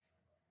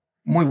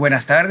Muy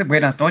buenas tardes,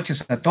 buenas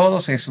noches a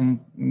todos. Es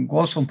un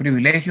gozo, un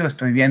privilegio.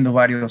 Estoy viendo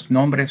varios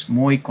nombres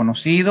muy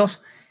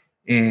conocidos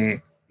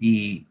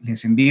y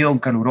les envío un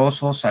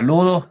caluroso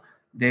saludo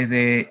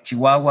desde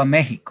Chihuahua,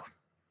 México.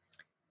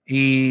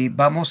 Y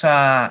vamos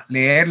a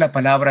leer la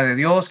palabra de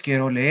Dios.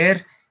 Quiero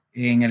leer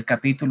en el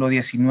capítulo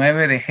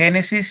 19 de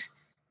Génesis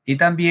y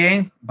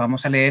también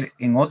vamos a leer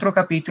en otro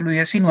capítulo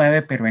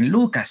 19, pero en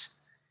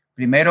Lucas.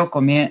 Primero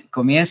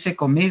comience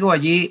conmigo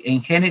allí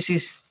en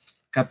Génesis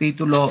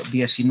capítulo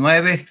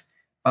 19.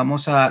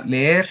 Vamos a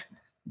leer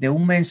de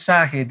un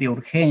mensaje de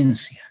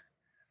urgencia,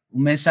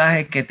 un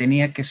mensaje que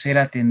tenía que ser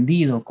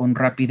atendido con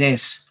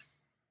rapidez.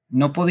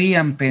 No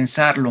podían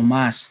pensarlo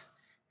más.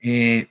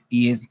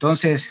 Y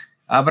entonces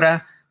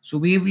abra su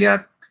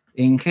Biblia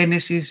en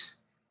Génesis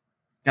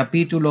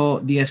capítulo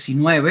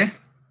 19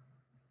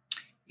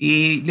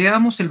 y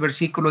leamos el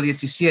versículo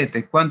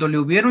 17. Cuando le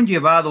hubieron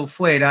llevado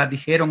fuera,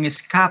 dijeron: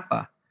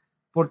 escapa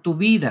por tu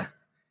vida,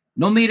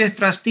 no mires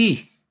tras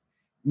ti,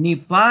 ni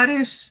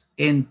pares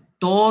en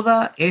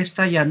toda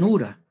esta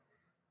llanura.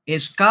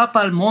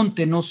 Escapa al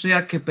monte, no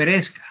sea que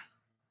perezca.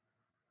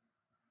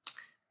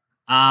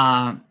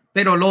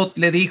 Pero Lot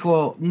le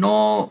dijo: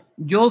 no,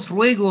 yo os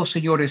ruego,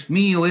 señores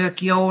míos, he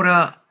aquí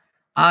ahora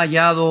ha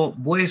hallado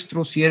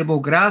vuestro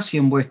siervo gracia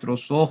en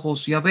vuestros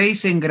ojos y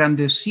habéis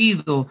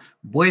engrandecido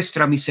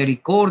vuestra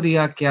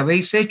misericordia que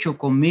habéis hecho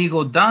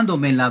conmigo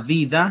dándome la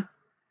vida,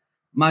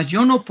 mas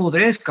yo no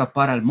podré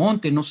escapar al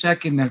monte, no sea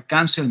que me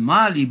alcance el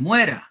mal y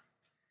muera.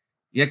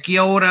 Y aquí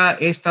ahora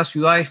esta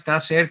ciudad está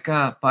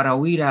cerca para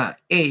huir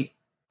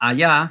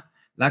allá,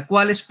 la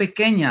cual es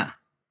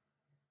pequeña.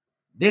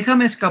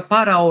 Déjame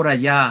escapar ahora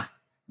ya,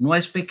 no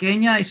es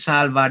pequeña, y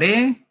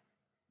salvaré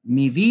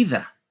mi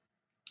vida.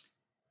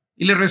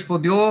 Y le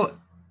respondió: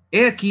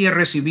 he aquí he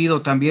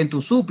recibido también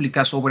tu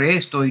súplica sobre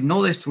esto, y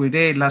no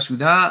destruiré la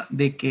ciudad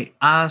de que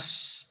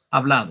has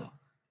hablado.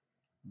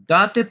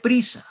 Date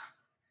prisa,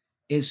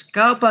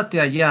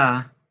 escápate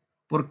allá,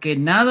 porque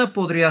nada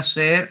podré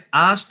hacer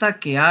hasta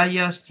que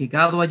hayas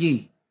llegado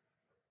allí.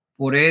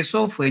 Por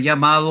eso fue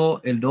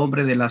llamado el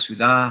nombre de la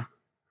ciudad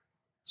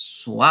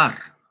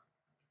Zoar.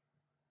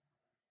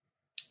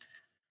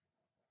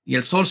 Y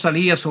el sol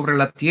salía sobre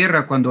la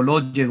tierra cuando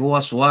Lot llegó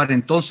a Zoar.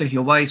 Entonces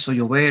Jehová hizo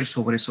llover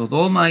sobre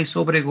Sodoma y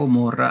sobre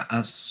Gomorra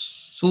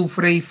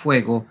azufre y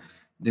fuego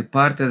de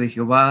parte de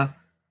Jehová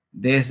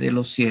desde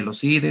los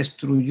cielos, y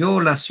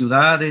destruyó las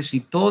ciudades y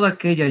toda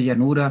aquella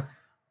llanura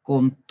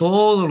con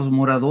todos los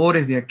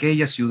moradores de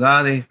aquellas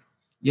ciudades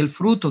y el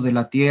fruto de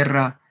la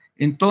tierra.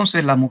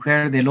 Entonces la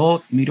mujer de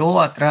Lot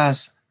miró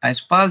atrás a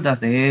espaldas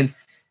de él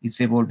y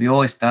se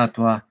volvió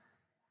estatua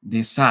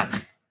de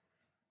sal.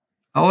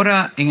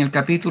 Ahora, en el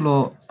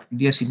capítulo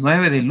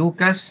 19 de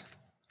Lucas,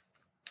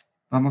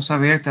 vamos a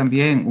ver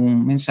también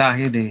un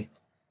mensaje de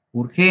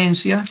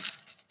urgencia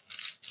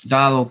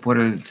dado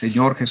por el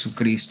Señor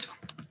Jesucristo.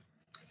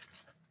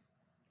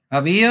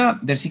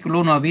 Versículo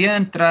 1,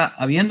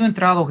 habiendo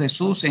entrado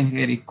Jesús en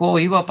Jericó,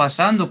 iba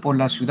pasando por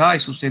la ciudad, y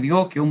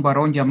sucedió que un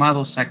varón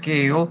llamado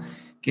Zaqueo,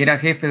 que era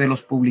jefe de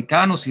los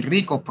publicanos y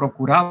rico,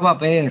 procuraba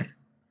ver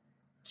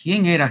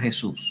quién era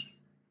Jesús,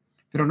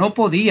 pero no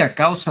podía a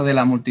causa de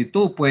la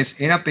multitud, pues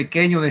era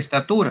pequeño de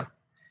estatura.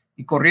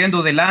 Y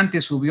corriendo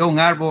delante subió un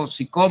árbol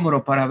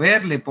sicómoro para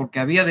verle, porque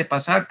había de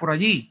pasar por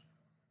allí.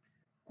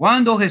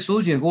 Cuando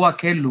Jesús llegó a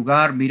aquel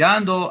lugar,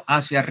 mirando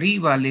hacia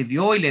arriba, le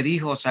vio y le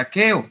dijo: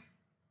 Zaqueo,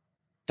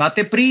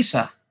 date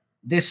prisa,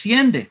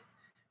 desciende,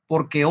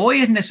 porque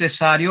hoy es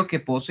necesario que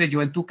pose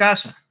yo en tu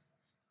casa.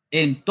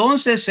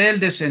 Entonces él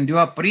descendió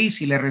a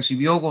prisa y le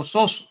recibió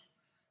gozoso.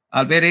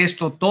 Al ver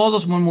esto,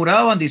 todos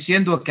murmuraban,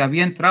 diciendo que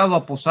había entrado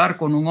a posar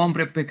con un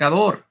hombre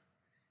pecador.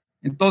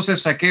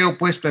 Entonces Zaqueo,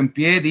 puesto en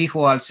pie,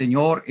 dijo al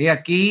Señor: he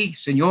aquí,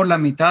 Señor, la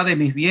mitad de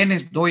mis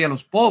bienes doy a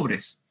los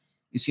pobres,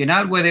 y si en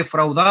algo he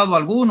defraudado a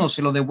alguno,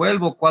 se lo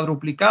devuelvo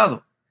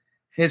cuadruplicado.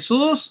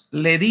 Jesús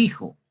le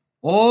dijo: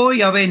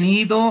 hoy ha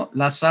venido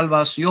la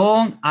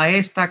salvación a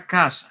esta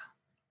casa,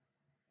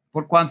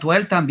 por cuanto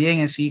él también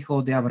es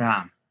hijo de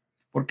Abraham,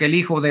 porque el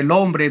Hijo del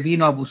Hombre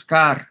vino a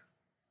buscar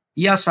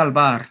y a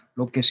salvar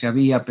lo que se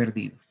había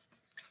perdido.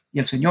 Y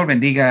el Señor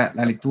bendiga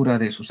la lectura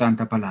de su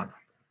santa palabra.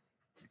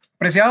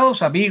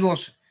 Preciados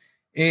amigos,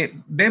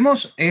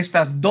 vemos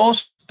estas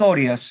dos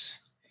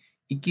historias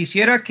y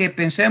quisiera que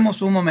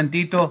pensemos un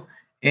momentito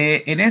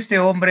en este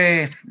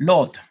hombre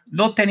Lot.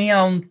 Lot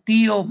tenía un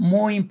tío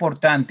muy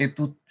importante.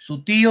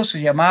 Su tío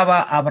se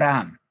llamaba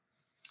Abraham.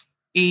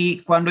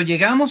 Y cuando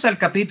llegamos al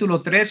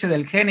capítulo 13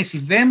 del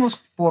Génesis, vemos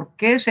por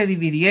qué se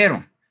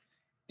dividieron.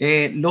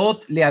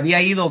 Lot le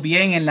había ido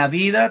bien en la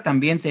vida,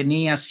 también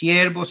tenía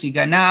siervos y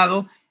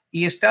ganado,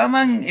 y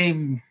estaban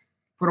en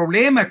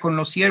problema con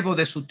los siervos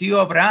de su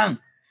tío Abraham.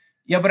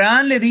 Y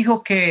Abraham le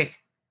dijo que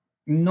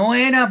no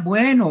era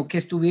bueno que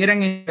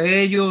estuvieran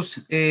entre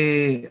ellos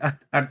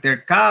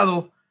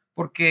altercados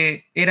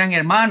porque eran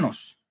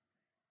hermanos.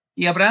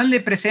 Y Abraham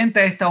le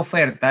presenta esta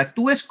oferta: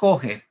 tú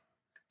escoge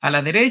a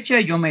la derecha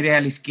y yo me iré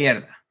a la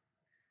izquierda,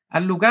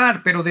 al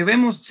lugar, pero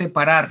debemos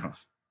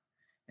separarnos.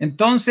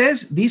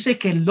 Entonces dice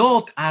que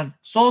Lot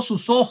alzó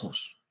sus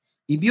ojos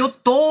y vio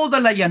toda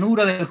la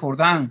llanura del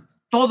Jordán,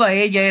 toda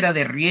ella era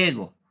de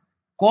riego,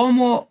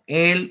 como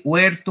el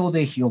huerto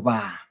de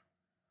Jehová.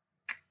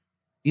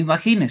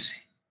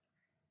 Imagínense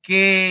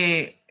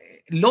que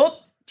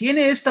Lot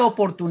tiene esta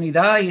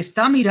oportunidad y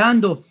está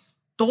mirando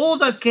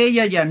toda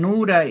aquella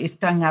llanura, es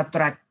tan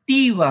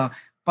atractiva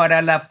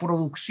para la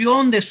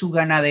producción de su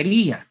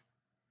ganadería.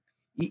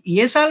 Y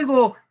es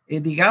algo,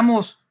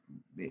 digamos,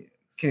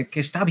 que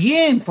está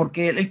bien,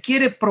 porque él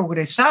quiere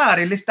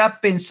progresar, él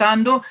está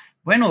pensando,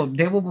 bueno,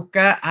 debo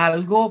buscar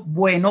algo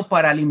bueno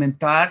para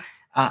alimentar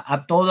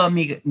a todo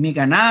mi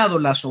ganado,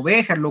 las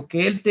ovejas, lo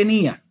que él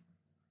tenía.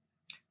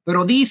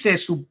 Pero dice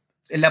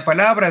la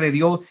palabra de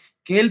Dios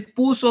que él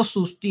puso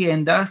sus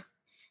tiendas,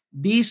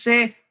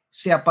 dice,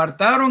 se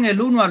apartaron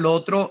el uno al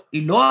otro y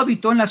lo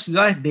habitó en las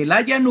ciudades de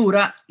la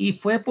llanura y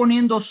fue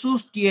poniendo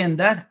sus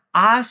tiendas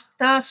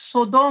hasta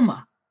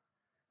Sodoma.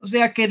 O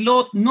sea que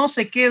Lot no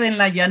se queda en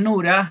la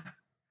llanura,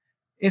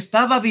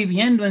 estaba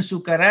viviendo en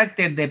su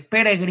carácter de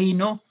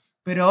peregrino,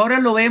 pero ahora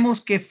lo vemos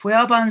que fue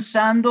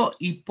avanzando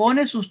y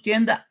pone sus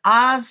tiendas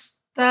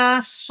hasta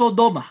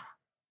Sodoma.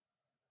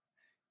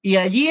 Y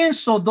allí en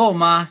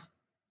Sodoma,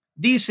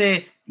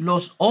 dice,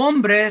 los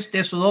hombres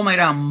de Sodoma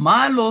eran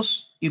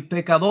malos y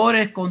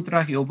pecadores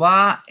contra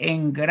Jehová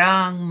en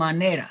gran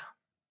manera.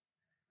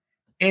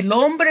 El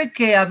hombre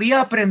que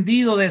había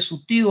aprendido de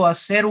su tío a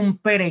ser un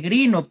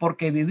peregrino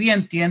porque vivía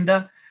en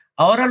tienda,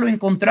 ahora lo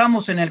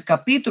encontramos en el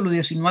capítulo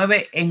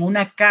 19 en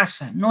una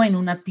casa, no en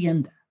una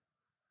tienda.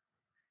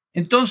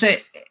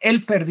 Entonces,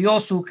 él perdió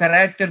su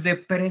carácter de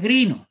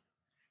peregrino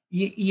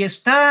y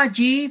está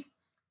allí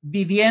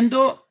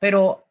viviendo,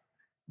 pero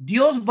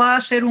Dios va a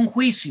hacer un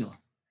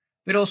juicio.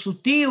 Pero su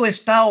tío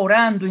está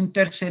orando,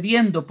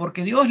 intercediendo,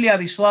 porque Dios le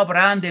avisó a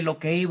Abraham de lo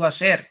que iba a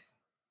hacer.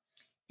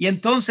 Y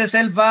entonces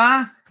él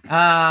va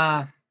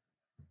a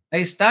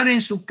estar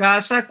en su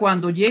casa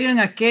cuando llegan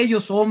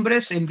aquellos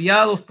hombres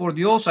enviados por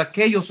Dios,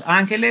 aquellos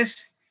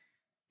ángeles.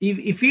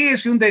 Y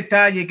fíjese un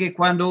detalle, que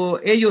cuando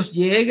ellos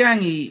llegan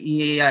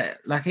y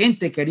la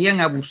gente querían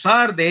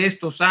abusar de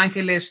estos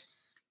ángeles,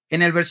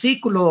 en el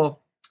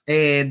versículo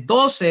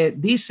 12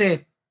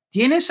 dice,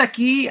 ¿tienes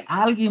aquí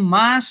a alguien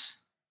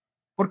más?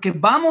 Porque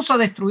vamos a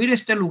destruir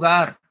este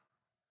lugar.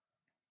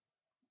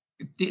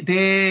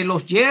 De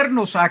los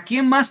yernos, ¿a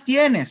quién más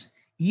tienes?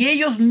 Y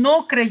ellos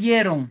no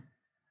creyeron.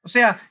 O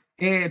sea,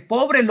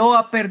 pobre Lot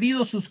ha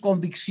perdido sus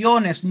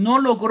convicciones, no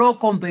logró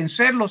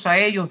convencerlos a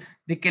ellos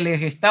de que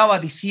les estaba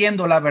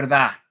diciendo la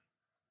verdad.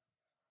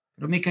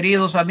 Pero mis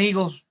queridos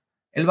amigos,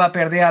 él va a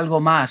perder algo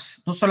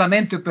más. No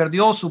solamente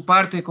perdió su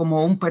parte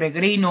como un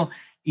peregrino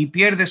y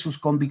pierde sus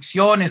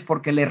convicciones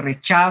porque le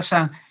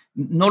rechazan,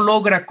 no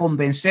logra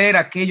convencer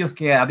a aquellos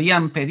que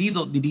habían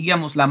pedido,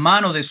 diríamos, la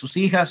mano de sus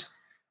hijas,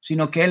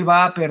 sino que él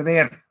va a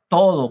perder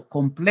todo,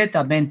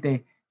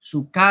 completamente,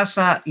 su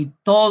casa y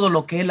todo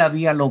lo que él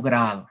había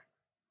logrado.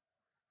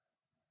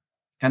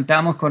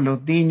 Cantamos con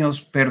los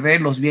niños,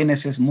 perder los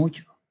bienes es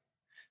mucho.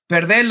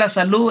 Perder la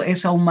salud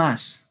es aún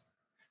más,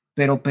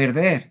 pero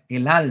perder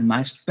el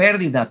alma es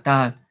pérdida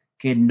tal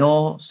que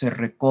no se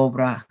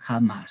recobra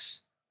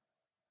jamás.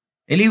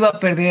 Él iba a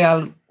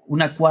perder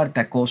una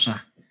cuarta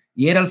cosa,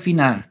 y era al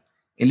final,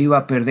 él iba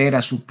a perder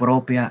a su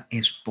propia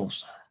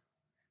esposa.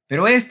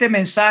 Pero este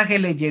mensaje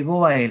le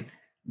llegó a él: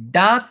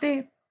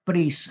 date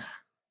prisa,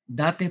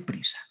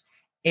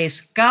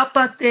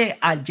 escápate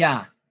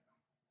allá.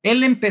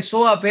 Él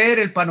empezó a ver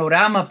el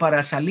panorama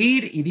para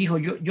salir y dijo,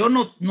 yo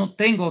no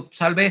tengo,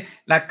 tal vez,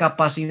 la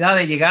capacidad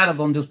de llegar a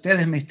donde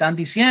ustedes me están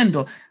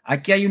diciendo.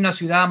 Aquí hay una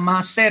ciudad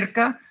más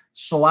cerca,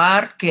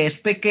 Zoar, que es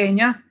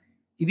pequeña,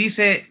 y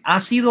dice, ha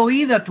sido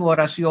oída tu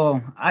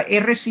oración, he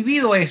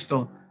recibido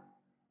esto.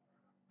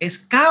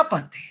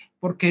 Escápate,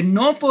 porque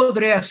no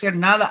podré hacer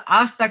nada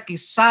hasta que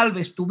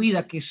salves tu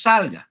vida, que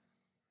salga.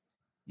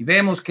 Y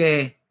vemos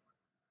que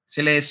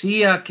se le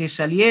decía que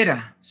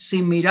saliera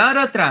sin mirar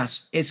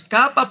atrás,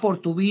 escapa por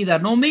tu vida,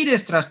 no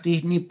mires tras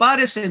ti, ni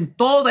pares en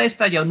toda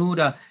esta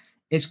llanura,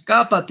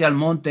 escápate al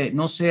monte,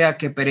 no sea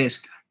que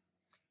perezca.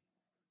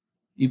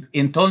 Y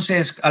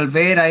entonces, al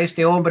ver a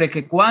este hombre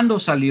que cuando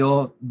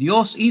salió,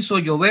 Dios hizo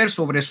llover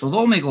sobre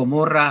Sodoma y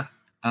Gomorra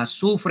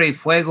azufre y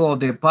fuego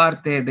de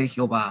parte de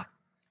Jehová.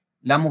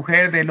 La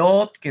mujer de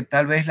Lot, que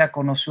tal vez la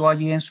conoció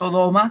allí en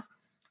Sodoma,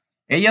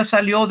 ella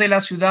salió de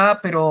la ciudad,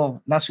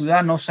 pero la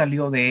ciudad no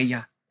salió de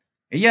ella.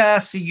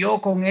 Ella siguió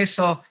con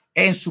eso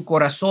en su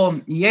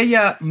corazón y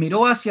ella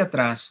miró hacia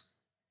atrás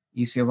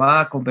y se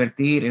va a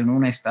convertir en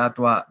una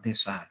estatua de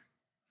sal.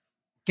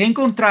 ¿Qué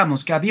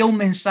encontramos? Que había un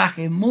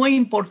mensaje muy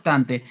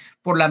importante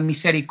por la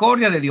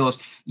misericordia de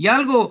Dios, y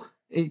algo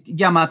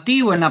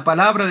llamativo en la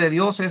palabra de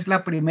Dios es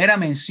la primera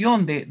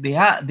mención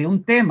de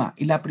un tema,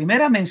 y la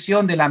primera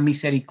mención de la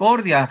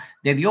misericordia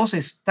de Dios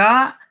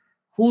está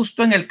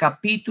justo en el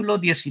capítulo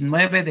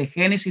 19 de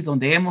Génesis,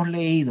 donde hemos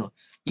leído,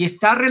 y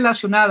está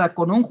relacionada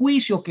con un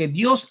juicio que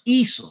Dios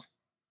hizo,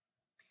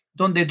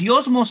 donde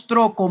Dios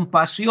mostró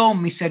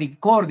compasión,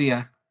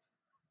 misericordia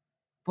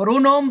por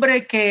un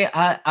hombre que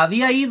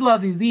había ido a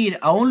vivir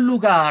a un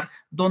lugar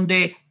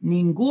donde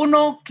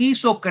ninguno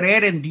quiso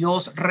creer en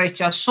Dios,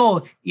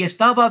 rechazó y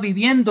estaba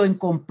viviendo en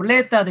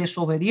completa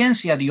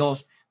desobediencia a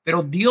Dios.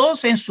 Pero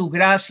Dios en su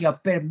gracia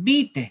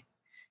permite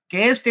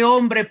que este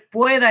hombre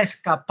pueda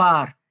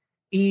escapar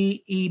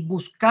y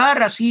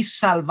buscar así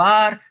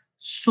salvar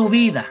su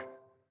vida.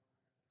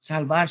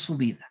 Salvar su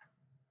vida.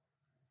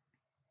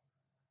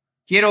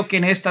 Quiero que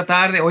en esta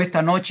tarde o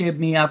esta noche,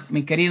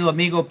 mi querido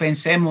amigo,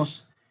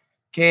 pensemos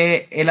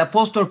que el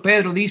apóstol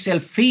Pedro dice: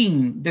 el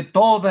fin de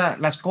todas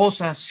las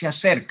cosas se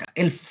acerca.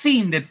 El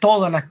fin de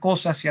todas las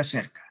cosas se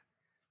acerca.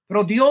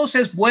 Pero Dios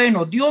es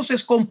bueno, Dios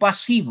es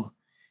compasivo,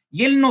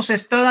 y Él nos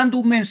está dando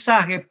un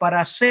mensaje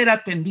para ser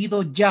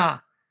atendido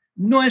ya.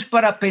 No es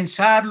para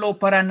pensarlo,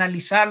 para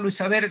analizarlo y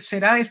saber,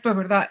 ¿será esto es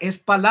verdad? Es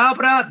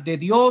palabra de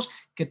Dios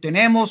que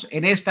tenemos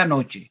en esta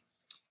noche.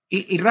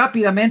 Y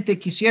rápidamente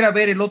quisiera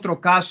ver el otro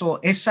caso,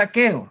 es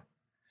Zaqueo.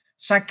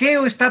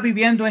 Zaqueo está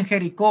viviendo en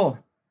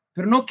Jericó,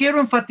 pero no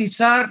quiero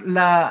enfatizar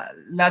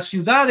la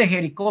ciudad de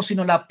Jericó,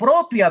 sino la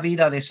propia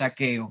vida de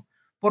Zaqueo,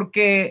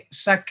 porque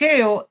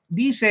Zaqueo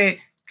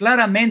dice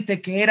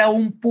claramente que era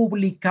un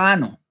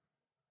publicano,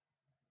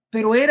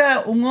 pero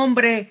era un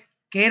hombre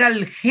que era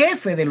el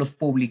jefe de los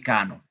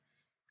publicanos,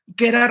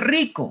 que era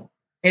rico.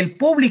 El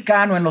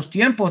publicano en los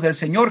tiempos del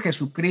Señor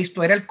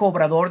Jesucristo era el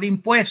cobrador de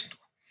impuestos.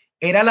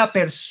 Era la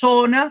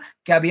persona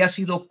que había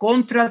sido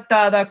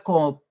contratada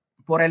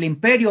por el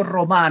Imperio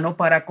Romano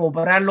para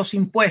cobrar los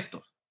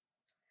impuestos.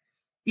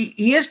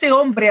 Y este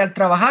hombre, al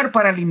trabajar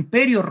para el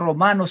Imperio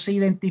Romano, se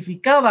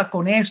identificaba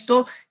con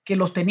esto que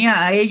los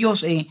tenía a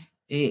ellos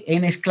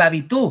en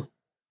esclavitud.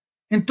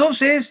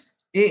 Entonces,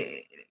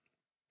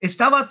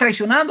 estaba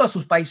traicionando a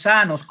sus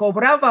paisanos,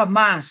 cobraba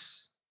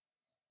más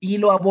y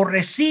lo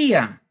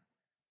aborrecían.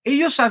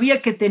 Ellos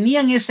sabían que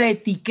tenían esa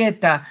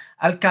etiqueta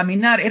al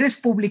caminar: eres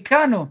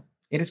publicano,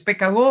 eres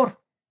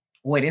pecador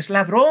o eres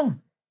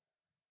ladrón.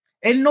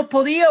 Él no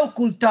podía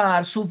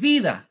ocultar su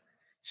vida.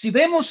 Si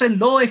vemos en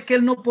Lo, es que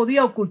él no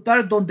podía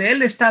ocultar donde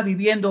él está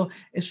viviendo.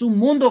 Es un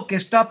mundo que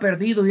está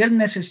perdido y él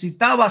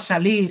necesitaba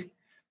salir.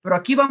 Pero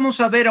aquí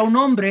vamos a ver a un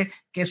hombre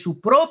que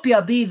su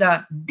propia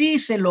vida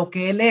dice lo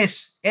que él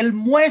es. Él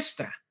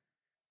muestra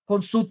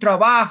con su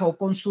trabajo,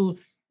 con sus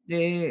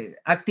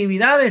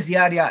actividades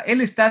diarias.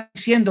 Él está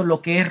diciendo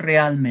lo que es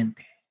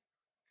realmente.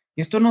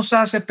 Y esto nos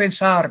hace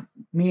pensar,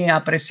 mi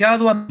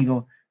apreciado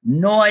amigo,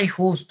 no hay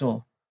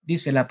justo,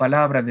 dice la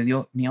palabra de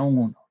Dios, ni aun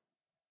uno.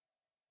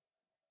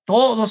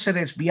 Todos se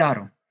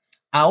desviaron,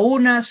 a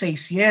una se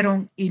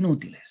hicieron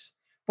inútiles,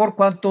 por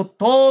cuanto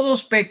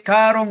todos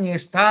pecaron y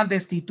están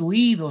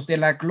destituidos de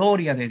la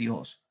gloria de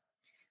Dios.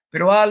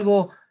 Pero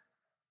algo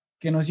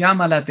que nos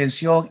llama la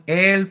atención,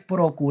 él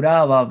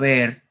procuraba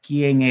ver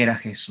quién era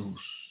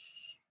Jesús.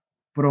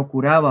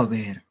 Procuraba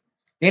ver.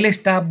 Él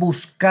está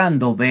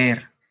buscando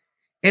ver.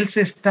 Él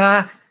se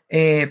está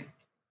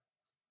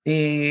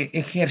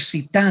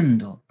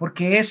ejercitando,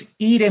 porque es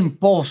ir en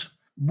pos,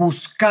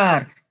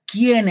 buscar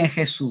quién es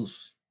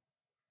Jesús.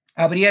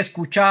 Habría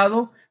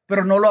escuchado,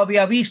 pero no lo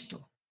había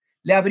visto.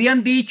 Le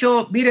habrían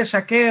dicho: mire,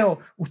 Zaqueo,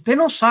 usted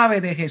no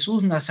sabe de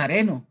Jesús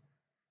Nazareno.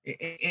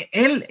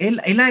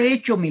 Él ha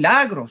hecho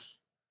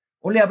milagros.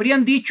 O le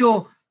habrían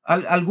dicho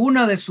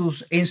alguna de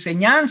sus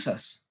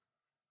enseñanzas,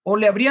 o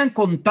le habrían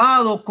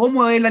contado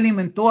cómo él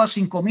alimentó a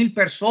 5,000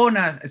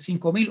 personas,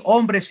 5,000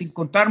 hombres, sin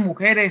contar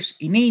mujeres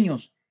y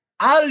niños.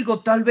 Algo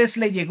tal vez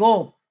le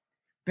llegó,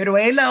 pero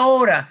él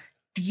ahora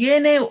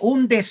tiene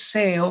un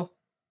deseo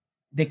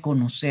de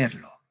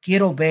conocerlo.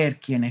 Quiero ver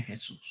quién es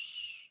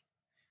Jesús.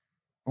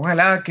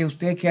 Ojalá que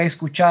usted que ha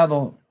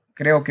escuchado,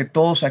 creo que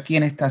todos aquí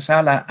en esta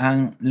sala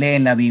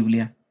leen la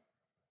Biblia,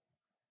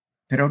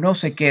 pero no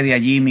se quede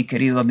allí, mi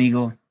querido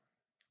amigo.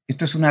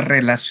 Esto es una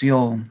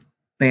relación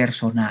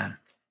personal.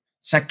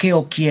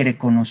 Zaqueo quiere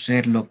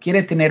conocerlo,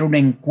 quiere tener un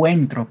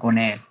encuentro con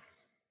él.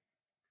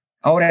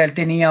 Ahora él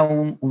tenía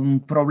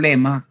un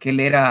problema, que él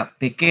era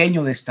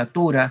pequeño de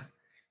estatura,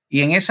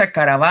 y en esa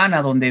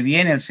caravana donde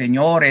viene el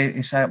Señor,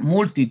 esa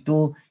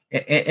multitud,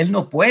 él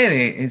no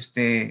puede,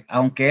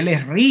 aunque él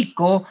es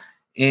rico,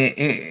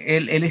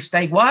 él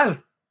está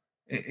igual.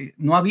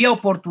 No había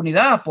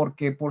oportunidad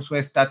porque por su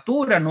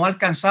estatura no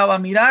alcanzaba a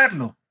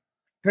mirarlo.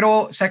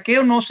 Pero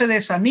Zaqueo no se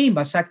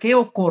desanima.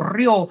 Zaqueo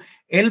corrió.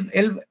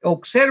 Él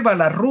observa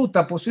la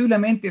ruta,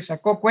 posiblemente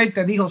sacó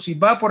cuenta, dijo: si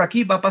va por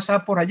aquí, va a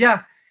pasar por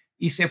allá.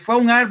 Y se fue a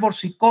un árbol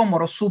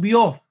sicómoro,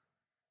 subió.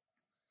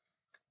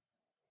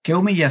 Qué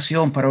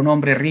humillación para un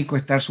hombre rico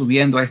estar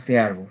subiendo a este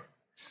árbol.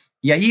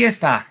 Y allí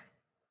está.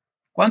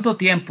 ¿Cuánto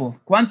tiempo?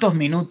 ¿Cuántos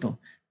minutos?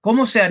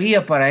 ¿Cómo se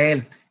haría para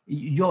él?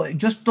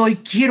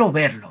 Quiero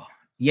verlo.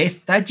 Y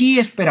está allí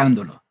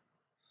esperándolo.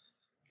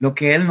 Lo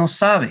que él no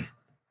sabe,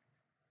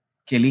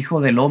 que el Hijo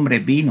del Hombre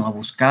vino a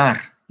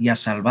buscar y a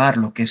salvar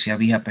lo que se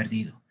había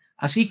perdido.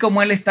 Así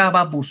como él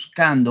estaba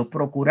buscando,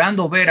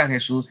 procurando ver a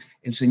Jesús,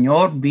 el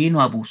Señor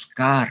vino a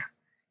buscar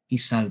y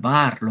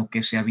salvar lo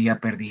que se había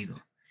perdido.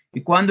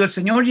 Y cuando el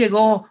Señor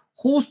llegó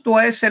justo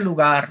a ese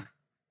lugar,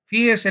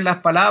 fíjese las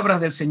palabras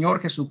del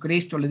Señor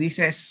Jesucristo, le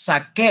dice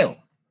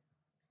Zaqueo,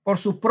 por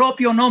su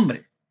propio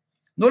nombre.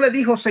 No le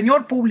dijo: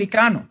 señor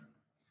publicano,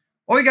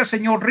 Oiga,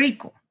 señor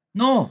rico.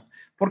 No,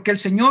 porque el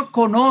Señor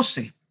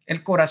conoce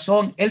el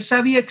corazón. Él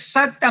sabía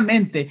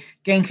exactamente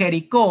que en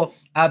Jericó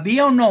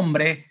había un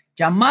hombre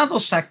llamado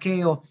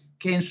Zaqueo,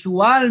 que en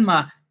su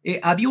alma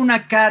había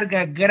una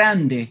carga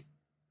grande,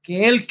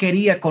 que él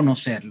quería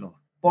conocerlo.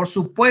 Por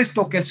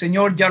supuesto que el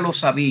Señor ya lo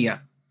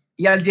sabía.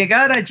 Y al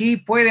llegar allí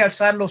puede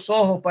alzar los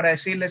ojos para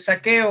decirle: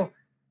 Zaqueo,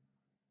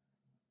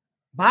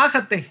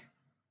 bájate,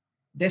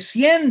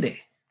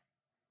 desciende,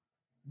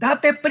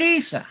 date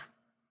prisa,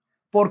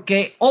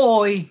 porque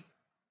hoy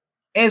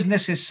es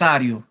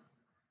necesario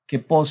que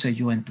pose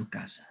yo en tu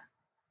casa.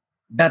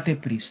 Date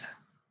prisa.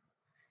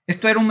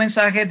 Esto era un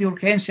mensaje de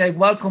urgencia,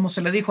 igual como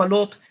se le dijo a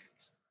Lot: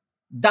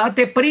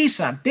 date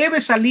prisa,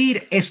 debes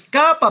salir,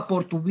 escapa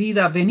por tu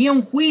vida. Venía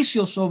un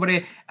juicio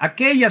sobre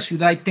aquella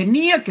ciudad y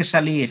tenía que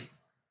salir.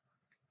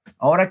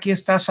 Ahora aquí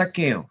está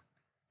Zaqueo.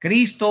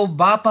 Cristo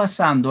va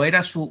pasando,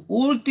 era su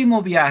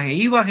último viaje,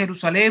 iba a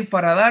Jerusalén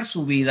para dar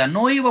su vida,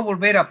 no iba a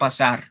volver a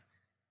pasar.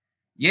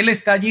 Y él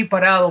está allí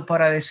parado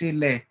para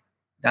decirle: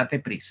 date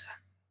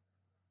prisa.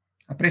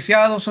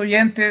 Apreciados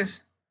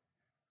oyentes,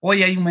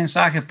 hoy hay un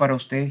mensaje para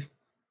usted.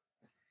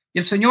 Y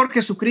el Señor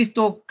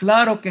Jesucristo,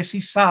 claro que sí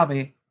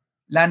sabe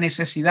la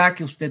necesidad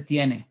que usted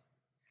tiene.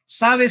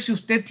 Sabe si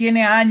usted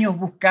tiene años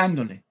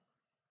buscándole,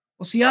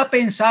 o si ha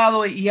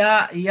pensado y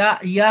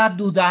ha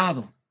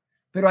dudado.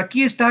 Pero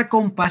aquí está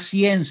con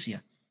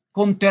paciencia,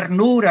 con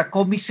ternura,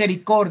 con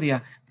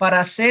misericordia,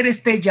 para hacer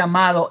este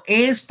llamado,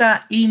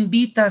 esta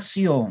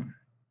invitación.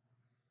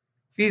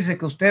 Fíjese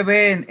que usted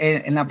ve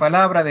en la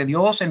palabra de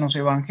Dios, en los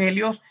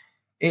evangelios,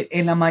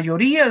 en la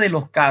mayoría de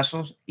los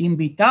casos,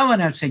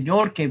 invitaban al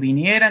Señor que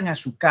vinieran a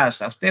su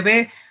casa. Usted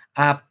ve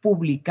a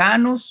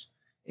publicanos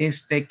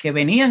que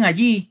venían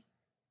allí,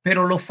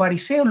 pero los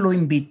fariseos lo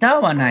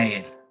invitaban a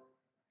él.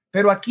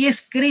 Pero aquí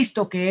es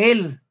Cristo que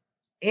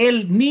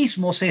él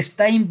mismo se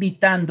está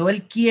invitando.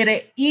 Él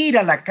quiere ir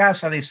a la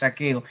casa de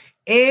Zaqueo.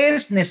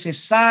 Es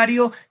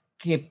necesario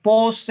que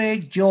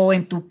pose yo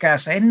en tu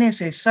casa. Es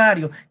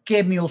necesario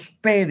que me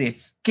hospede,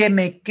 que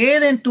me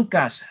quede en tu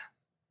casa.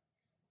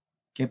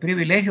 Qué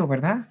privilegio,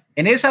 ¿verdad?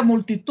 En esa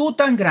multitud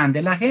tan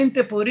grande, la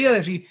gente podría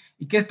decir: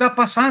 ¿y qué está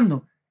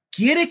pasando?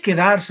 Quiere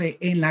quedarse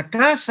en la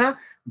casa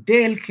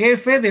del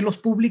jefe de los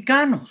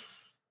publicanos.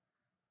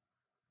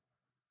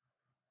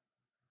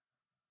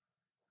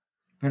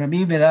 Pero a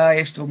mí me da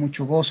esto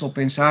mucho gozo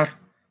pensar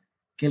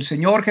que el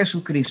Señor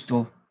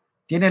Jesucristo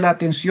tiene la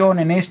atención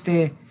en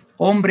este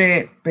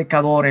hombre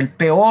pecador, el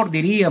peor,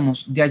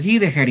 diríamos, de allí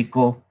de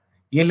Jericó,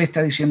 y él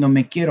está diciendo: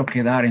 me quiero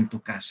quedar en tu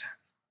casa.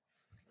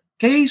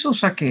 ¿Qué hizo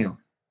Zaqueo?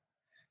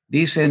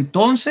 Dice: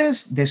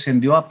 entonces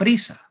descendió a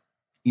prisa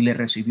y le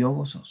recibió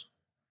gozoso.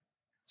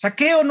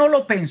 Zaqueo no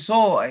lo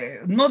pensó,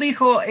 no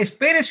dijo: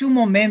 espérese un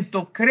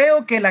momento,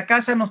 creo que la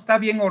casa no está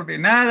bien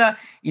ordenada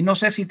y no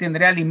sé si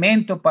tendré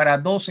alimento para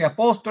 12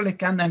 apóstoles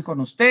que andan con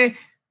usted.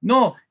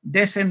 No,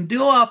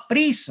 descendió a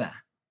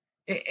prisa.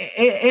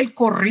 Él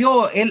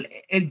corrió, él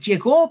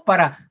llegó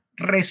para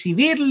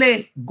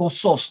recibirle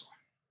gozoso.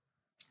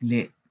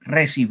 Le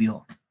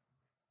recibió.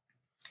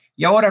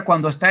 Y ahora,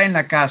 cuando está en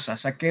la casa,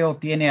 Zaqueo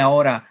tiene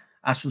ahora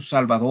a su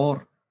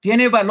Salvador.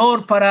 Tiene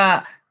valor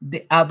para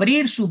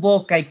abrir su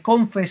boca y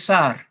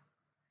confesar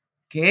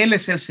que Él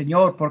es el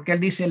Señor, porque Él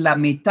dice: la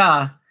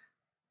mitad,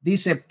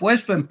 dice,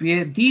 puesto en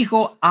pie,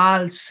 dijo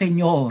al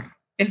Señor.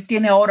 Él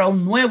tiene ahora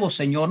un nuevo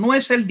Señor, no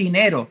es el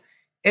dinero,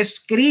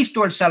 es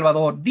Cristo el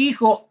Salvador.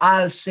 Dijo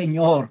al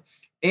Señor: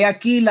 he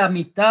aquí la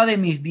mitad de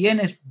mis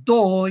bienes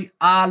doy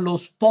a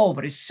los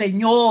pobres.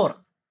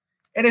 Señor,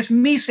 eres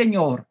mi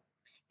Señor.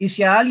 Y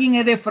si a alguien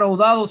he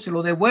defraudado, se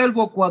lo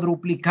devuelvo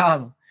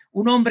cuadruplicado.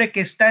 Un hombre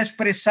que está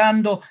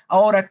expresando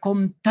ahora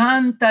con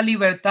tanta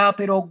libertad,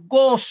 pero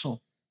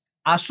gozo,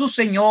 a su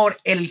Señor,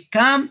 el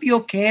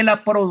cambio que Él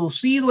ha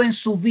producido en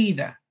su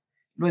vida,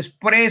 lo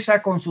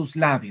expresa con sus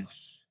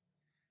labios.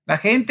 La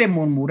gente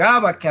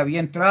murmuraba que había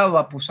entrado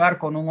a posar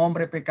con un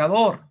hombre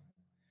pecador,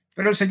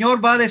 pero el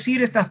Señor va a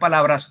decir estas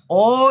palabras: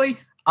 hoy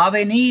ha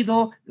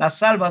venido la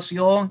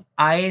salvación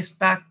a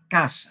esta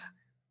casa.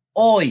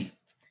 Hoy.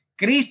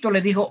 Cristo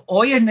le dijo: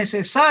 hoy es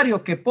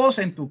necesario que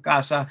pose en tu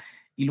casa,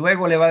 y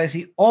luego le va a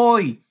decir: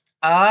 hoy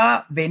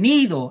ha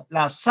venido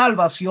la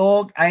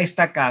salvación a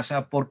esta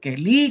casa, porque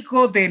el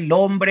Hijo del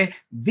Hombre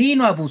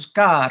vino a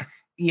buscar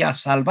y a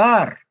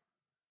salvar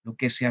lo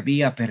que se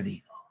había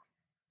perdido.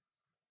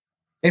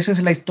 Esa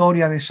es la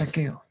historia de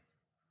Zaqueo.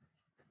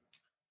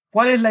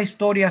 ¿Cuál es la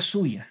historia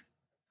suya?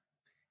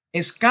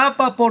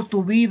 Escapa por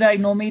tu vida y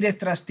no mires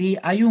tras ti.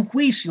 Hay un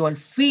juicio, el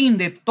fin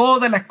de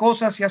todas las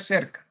cosas se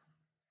acerca.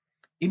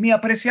 Y mi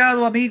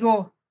apreciado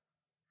amigo,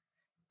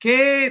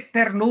 qué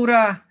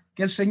ternura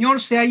que el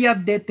Señor se haya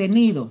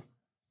detenido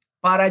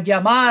para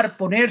llamar,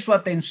 poner su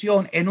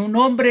atención en un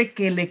hombre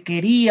que le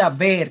quería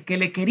ver, que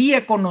le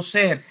quería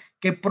conocer,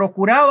 que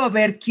procuraba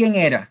ver quién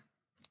era.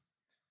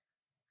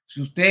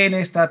 Si usted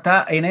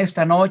en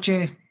esta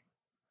noche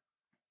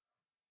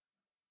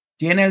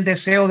tiene el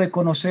deseo de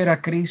conocer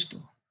a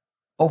Cristo,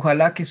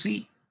 ojalá que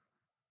sí.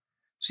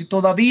 Si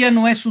todavía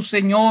no es su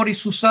Señor y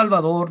su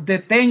Salvador,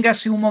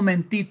 deténgase un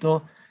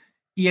momentito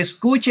y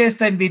escuche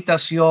esta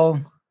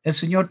invitación. El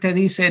Señor te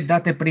dice,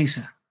 date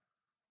prisa.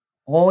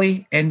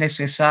 Hoy es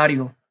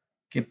necesario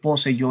que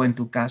pose yo en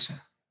tu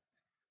casa.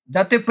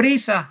 Date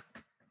prisa.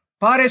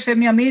 Párese,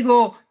 mi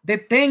amigo,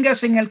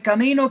 deténgase en el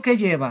camino que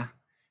lleva.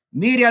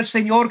 Mire al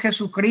Señor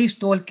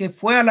Jesucristo, el que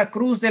fue a la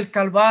cruz del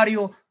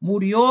Calvario,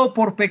 murió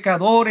por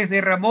pecadores,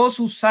 derramó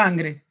su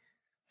sangre,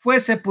 fue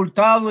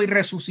sepultado y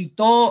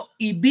resucitó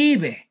y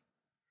vive.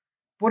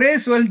 Por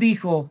eso él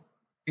dijo,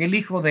 el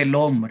Hijo del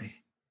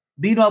Hombre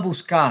vino a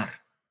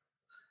buscar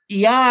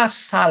y a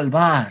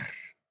salvar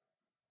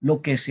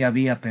lo que se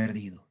había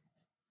perdido.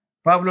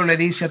 Pablo le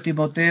dice a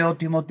Timoteo,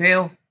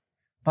 Timoteo,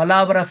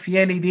 palabra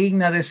fiel y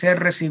digna de ser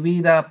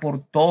recibida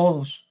por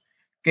todos,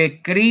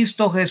 que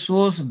Cristo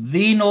Jesús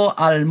vino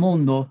al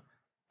mundo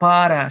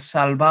para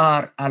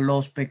salvar a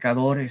los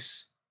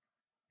pecadores.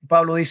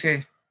 Pablo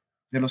dice,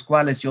 de los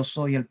cuales yo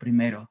soy el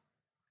primero.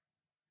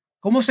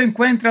 ¿Cómo se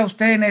encuentra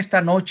usted en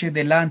esta noche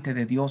delante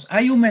de Dios?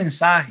 Hay un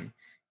mensaje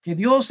que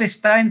Dios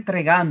está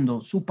entregando,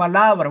 su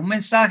palabra, un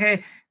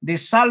mensaje de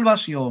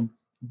salvación.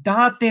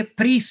 Date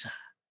prisa.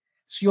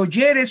 Si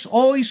oyeres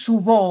hoy su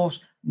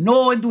voz,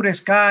 no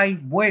endurezcáis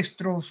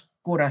vuestros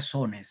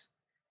corazones.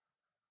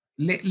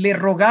 Le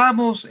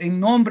rogamos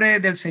en nombre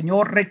del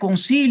Señor,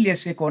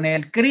 reconcíliese con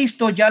él.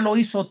 Cristo ya lo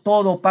hizo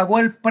todo, pagó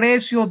el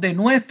precio de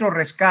nuestro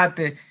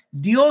rescate,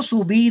 dio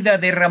su vida,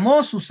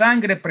 derramó su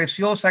sangre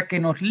preciosa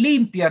que nos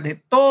limpia de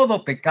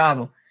todo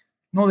pecado.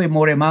 No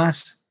demore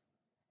más,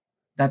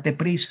 date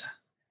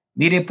prisa.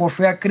 Mire por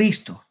fe a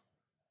Cristo,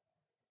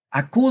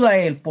 acuda a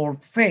él por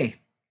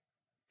fe,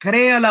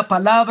 crea la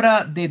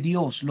palabra de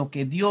Dios, lo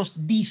que Dios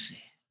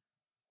dice,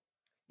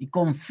 y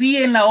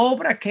confíe en la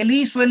obra que él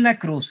hizo en la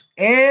cruz.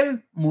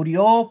 Él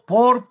murió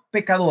por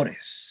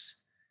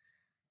pecadores.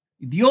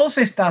 Dios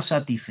está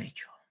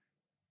satisfecho.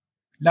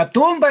 La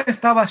tumba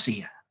está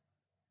vacía.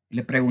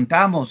 Le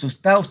preguntamos,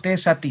 ¿está usted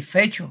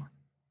satisfecho?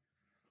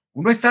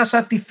 Uno está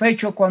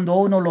satisfecho cuando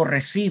uno lo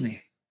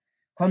recibe,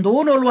 cuando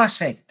uno lo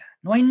acepta.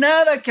 No hay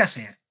nada que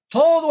hacer.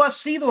 Todo ha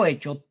sido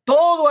hecho,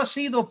 todo ha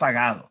sido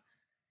pagado.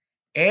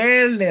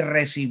 Él le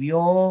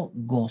recibió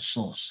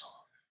gozoso.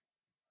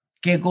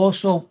 Qué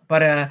gozo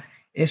para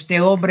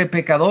este hombre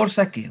pecador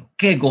Zaqueo.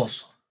 Qué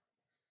gozo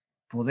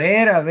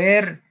poder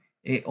haber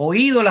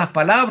oído las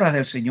palabras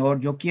del Señor.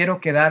 Yo quiero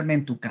quedarme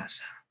en tu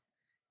casa.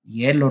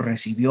 Y él lo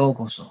recibió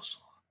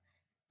gozoso.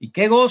 Y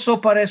qué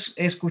gozo para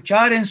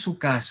escuchar en su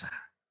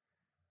casa.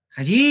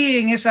 Allí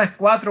en esas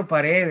cuatro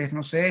paredes,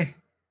 no sé,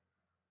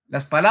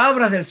 las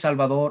palabras del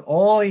Salvador.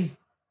 Hoy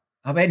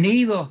ha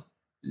venido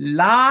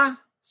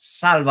la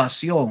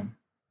salvación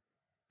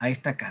a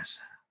esta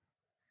casa.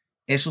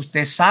 ¿Es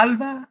usted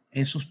salva?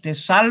 ¿Es usted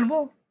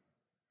salvo?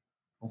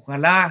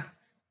 Ojalá,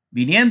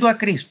 viniendo a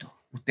Cristo,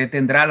 usted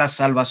tendrá la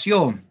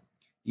salvación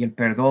y el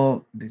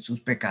perdón de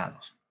sus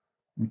pecados.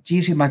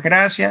 Muchísimas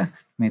gracias.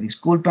 Me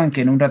disculpan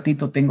que en un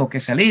ratito tengo que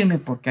salirme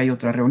porque hay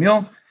otra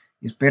reunión.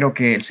 Espero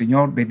que el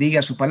Señor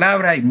bendiga su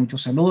palabra y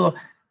muchos saludos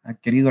al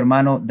querido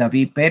hermano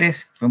David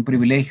Pérez. Fue un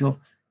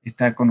privilegio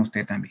estar con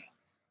usted también.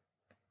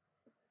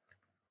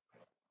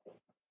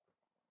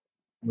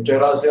 Muchas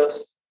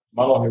gracias,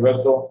 hermano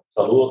Gilberto.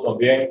 Saludos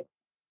también.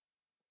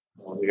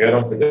 Nos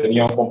dijeron que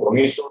tenía un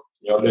compromiso.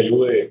 El Señor le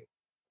ayude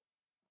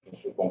en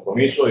su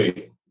compromiso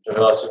y muchas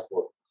gracias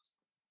por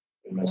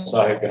el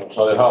mensaje que nos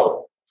ha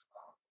dejado.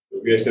 Yo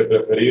hubiese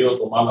preferido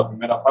tomar la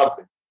primera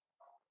parte.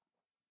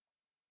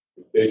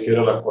 Usted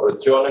hiciera las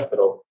correcciones,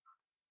 pero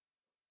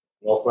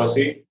no fue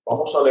así.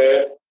 Vamos a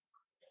leer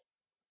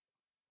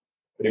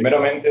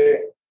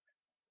primeramente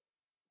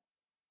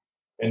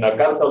en la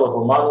carta a los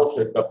Romanos,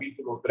 el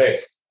capítulo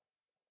 3.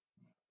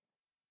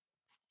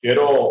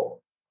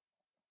 Quiero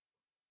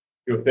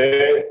que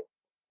usted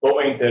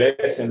tome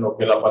interés en lo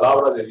que la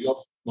palabra de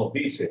Dios nos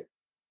dice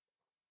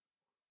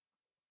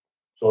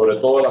sobre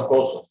todas las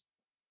cosas.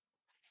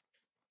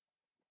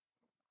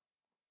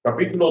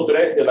 Capítulo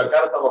 3 de la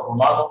carta a los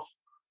Romanos,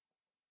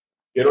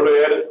 quiero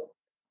leer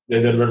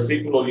desde el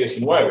versículo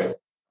 19.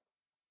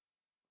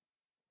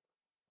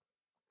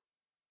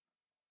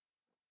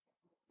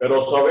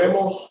 Pero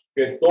sabemos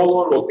que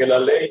todo lo que la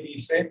ley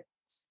dice,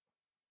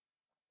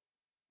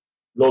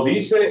 lo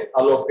dice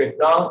a los que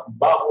están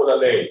bajo la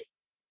ley,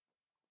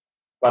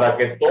 para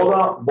que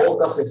toda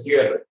boca se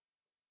cierre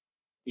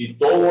y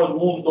todo el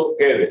mundo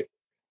quede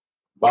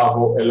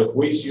bajo el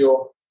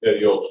juicio de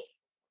Dios.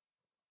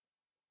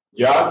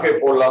 Ya que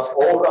por las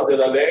obras de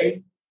la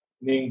ley,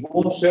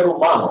 ningún ser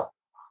humano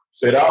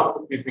será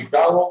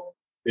justificado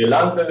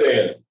delante de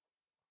él,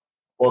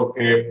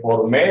 porque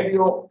por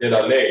medio de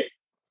la ley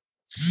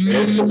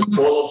es el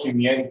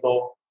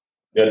conocimiento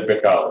del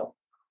pecado.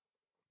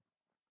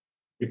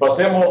 Y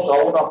pasemos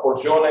a unas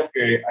porciones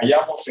que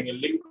hallamos en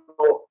el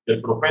libro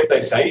del profeta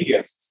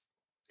Isaías,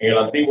 en el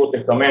Antiguo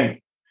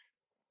Testamento.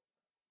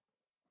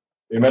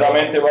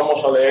 Primeramente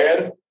vamos a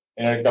leer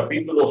en el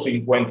capítulo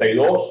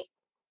 52,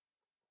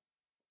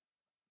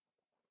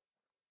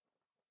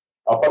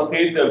 a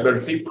partir del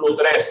versículo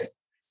 13.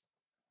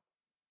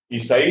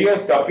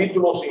 Isaías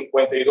capítulo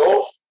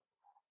 52,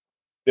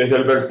 desde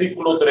el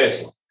versículo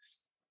 13.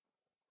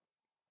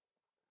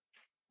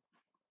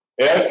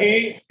 He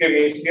aquí que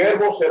mi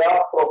siervo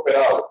será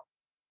prosperado,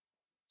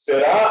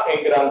 será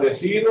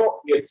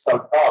engrandecido y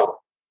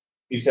exaltado,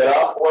 y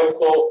será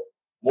puesto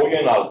muy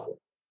en alto.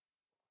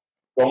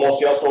 Como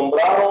se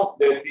asombraron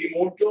de ti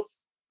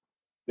muchos,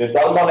 de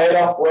tal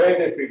manera fue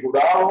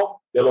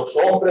desfigurado de los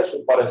hombres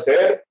su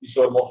parecer y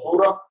su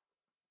hermosura,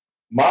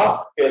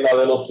 más que la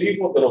de los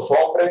hijos de los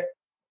hombres.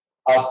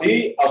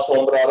 Así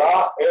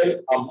asombrará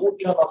él a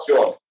muchas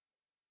naciones.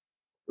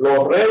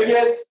 Los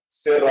reyes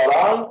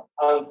cerrarán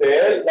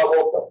ante él la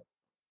boca,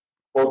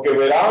 porque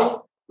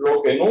verán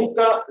lo que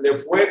nunca le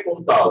fue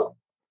contado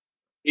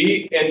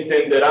y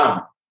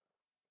entenderán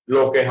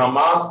lo que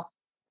jamás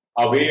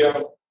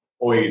habían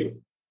oído.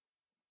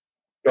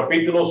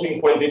 Capítulo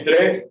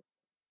 53.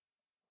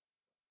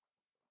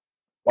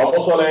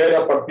 Vamos a leer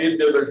a partir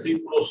del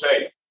versículo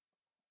 6.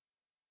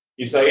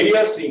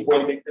 Isaías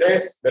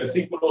 53,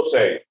 versículo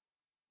 6.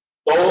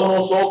 Todos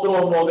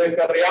nosotros nos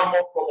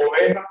descarriamos como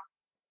ovejas,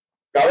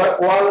 cada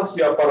cual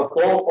se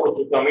apartó por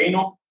su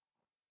camino,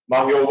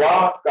 mas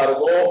Jehová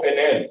cargó en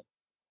él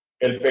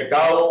el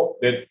pecado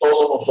de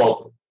todos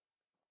nosotros.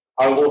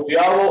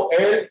 Angustiado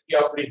él y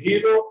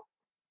afligido,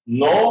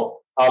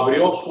 no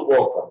abrió su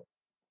boca.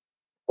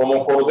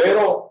 Como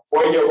cordero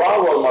fue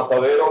llevado al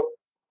matadero,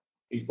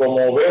 y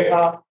como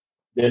oveja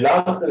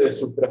delante de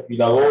sus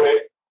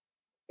trasquiladores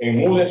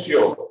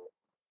enmudeció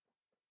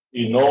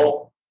y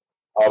no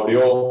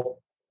abrió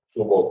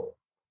su boca.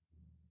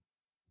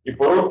 Y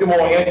por último,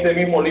 en este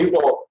mismo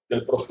libro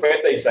del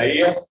profeta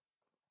Isaías,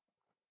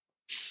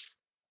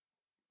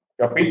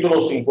 capítulo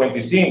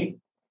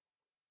 55.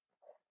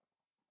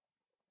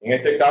 En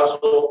este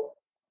caso,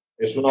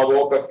 es una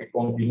boca que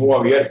continúa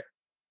abierta.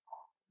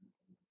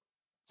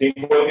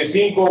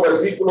 55,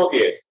 versículo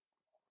 10.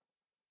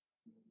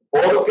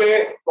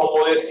 Porque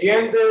como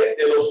desciende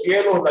de los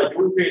cielos la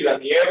lluvia y la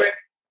nieve,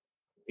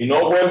 y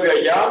no vuelve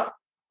allá,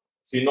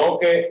 sino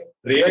que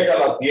riega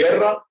la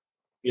tierra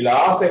y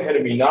la hace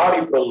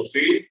germinar y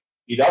producir,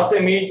 y da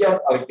semillas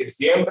al que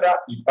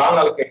siembra y pan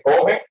al que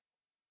come,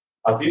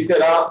 así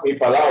será mi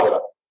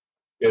palabra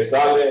que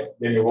sale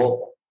de mi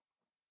boca.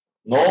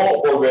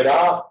 No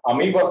volverá a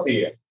mí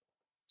vacía,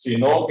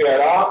 sino que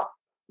hará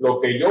lo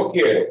que yo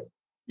quiero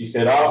y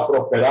será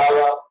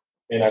prosperada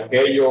en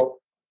aquello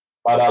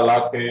para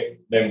la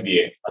que le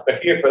envíe. Hasta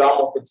aquí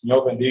esperamos que el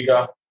Señor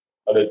bendiga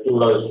la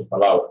lectura de su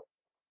palabra.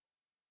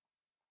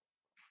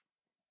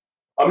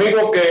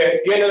 Amigo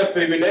que tiene el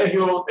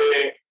privilegio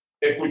de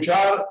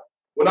escuchar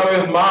una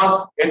vez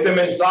más este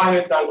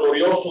mensaje tan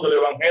glorioso del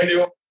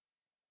Evangelio,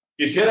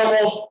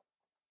 quisiéramos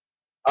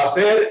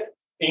hacer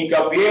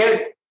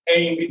hincapié e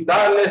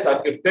invitarles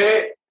a que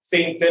usted se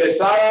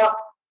interesara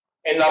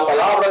en la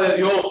palabra de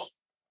Dios,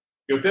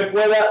 que usted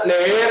pueda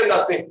leer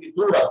las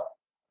Escrituras.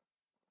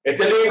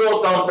 Este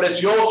libro tan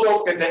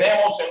precioso que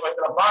tenemos en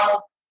nuestras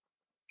manos,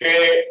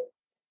 que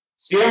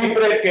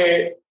siempre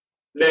que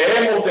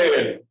leemos de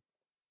él,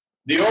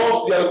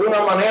 Dios de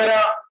alguna manera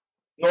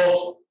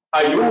nos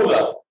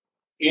ayuda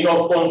y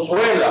nos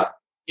consuela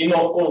y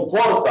nos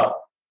conforta.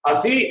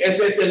 Así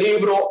es este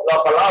libro,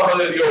 la palabra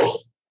de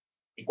Dios.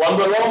 Y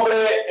cuando el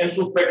hombre en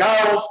sus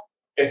pecados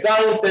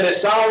está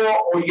interesado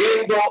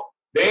oyendo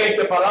de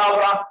esta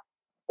palabra,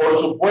 por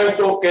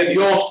supuesto que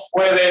Dios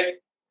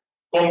puede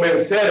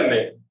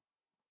convencerle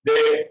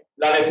de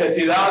la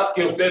necesidad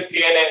que usted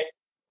tiene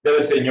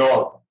del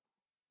Señor.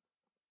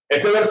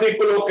 Este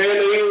versículo que he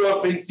leído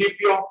al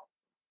principio,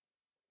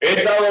 he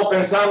estado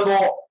pensando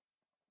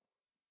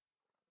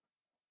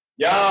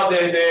ya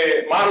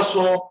desde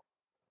marzo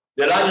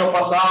del año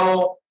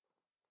pasado.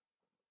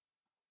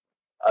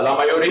 A la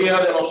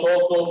mayoría de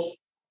nosotros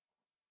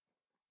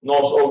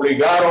nos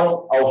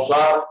obligaron a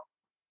usar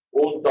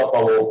un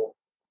tapabocas.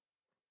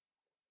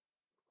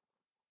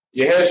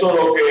 Y es eso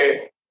lo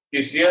que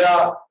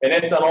quisiera en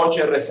esta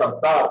noche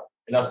resaltar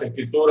en las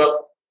Escrituras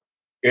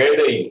que he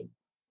leído.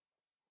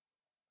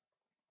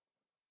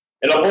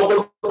 El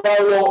apóstol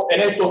Pablo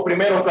en estos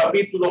primeros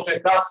capítulos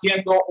está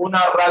haciendo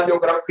una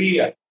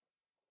radiografía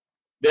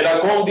de la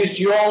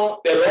condición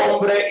del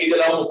hombre y de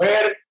la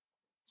mujer,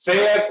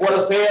 sea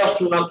cual sea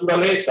su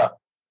naturaleza.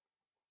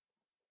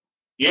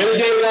 Y él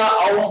llega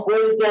a un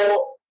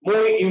punto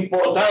muy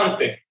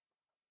importante,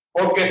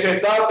 porque se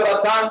está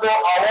tratando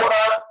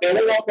ahora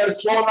de una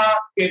persona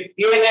que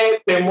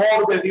tiene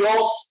temor de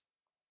Dios,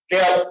 que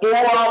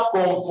actúa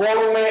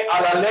conforme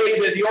a la ley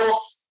de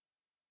Dios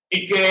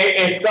y que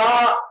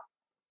está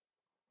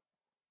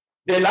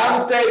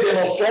delante de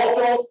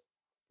nosotros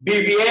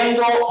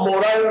viviendo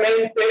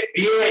moralmente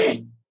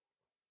bien,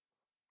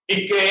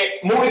 y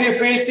que muy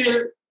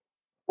difícil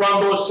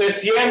cuando se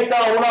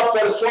sienta una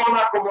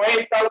persona como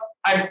esta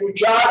a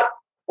escuchar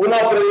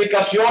una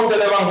predicación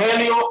del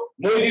Evangelio,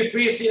 muy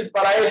difícil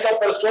para esa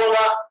persona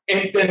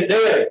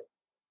entender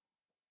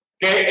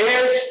que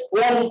es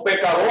un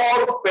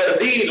pecador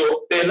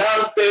perdido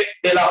delante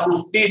de la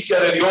justicia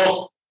de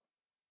Dios.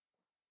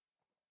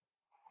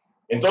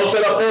 Entonces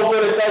el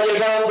apóstol está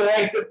llegando a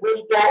este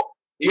punto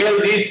y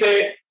él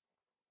dice: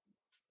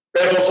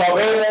 pero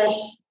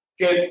sabemos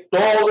que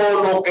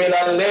todo lo que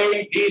la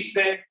ley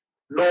dice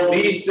lo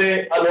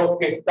dice a los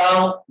que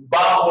están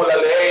bajo la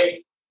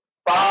ley,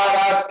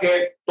 para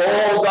que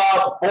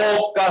toda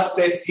boca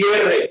se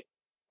cierre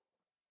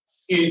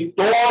y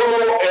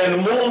todo el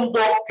mundo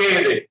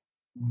quede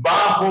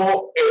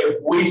bajo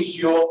el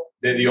juicio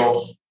de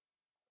Dios.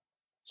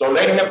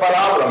 Solemne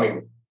palabra,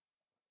 amigo.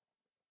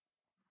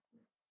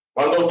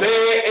 Cuando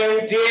usted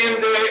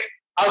entiende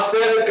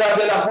acerca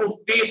de la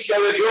justicia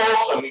de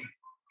Dios, amigo,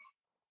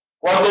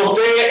 cuando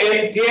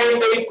usted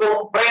entiende y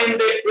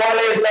comprende cuál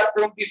es la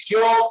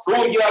condición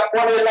suya,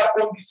 cuál es la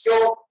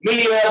condición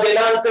mía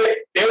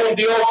delante de un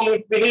Dios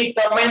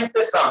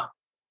infinitamente santo,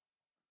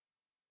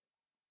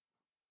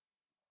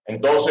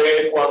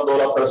 entonces cuando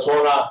la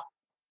persona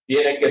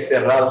tiene que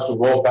cerrar su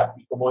boca,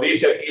 y como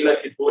dice aquí la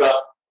Escritura,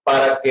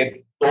 para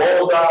que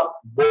toda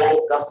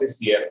boca se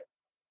cierre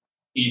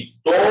y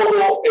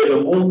todo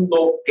el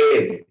mundo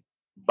quede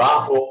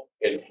bajo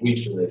el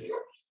juicio de Dios.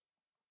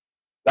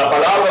 La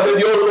palabra de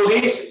Dios lo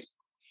dice.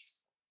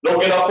 Lo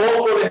que el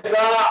apóstol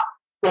está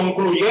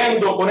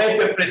concluyendo con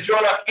esta expresión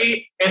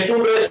aquí es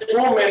un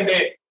resumen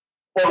de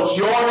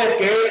porciones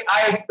que él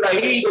ha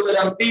extraído del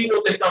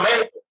Antiguo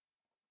Testamento.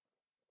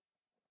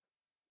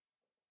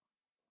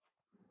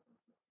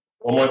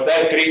 Como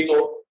está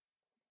escrito,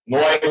 no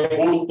hay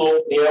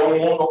justo ni a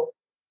uno,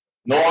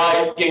 no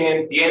hay quien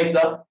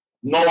entienda,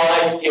 no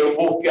hay quien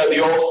busque a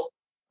Dios.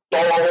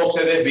 Todos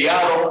se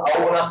desviaron,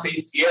 aún se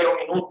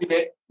hicieron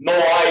inútiles. No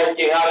hay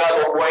quien haga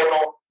lo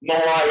bueno, no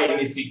hay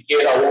ni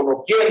siquiera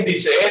uno. ¿Quién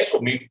dice eso,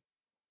 amigo?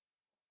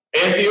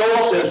 Es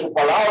Dios en su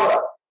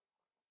palabra.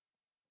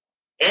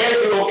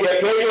 Es lo que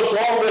aquellos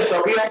hombres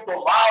habían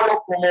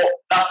tomado como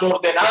las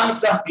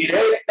ordenanzas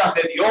directas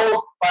de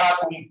Dios para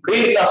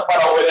cumplirlas,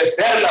 para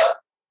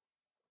obedecerlas.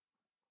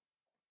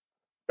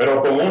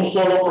 Pero con un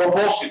solo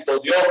propósito,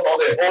 Dios nos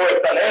dejó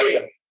esta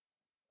ley.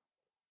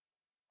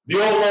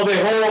 Dios nos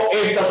dejó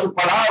esta su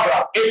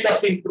palabra,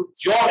 estas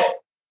instrucciones,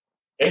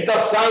 esta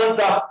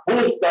santa,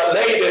 justa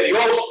ley de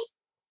Dios,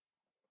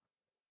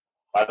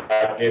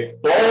 para que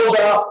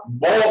toda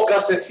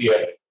boca se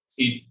cierre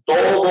y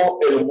todo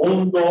el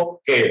mundo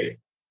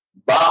quede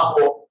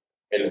bajo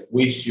el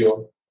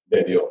juicio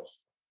de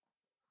Dios.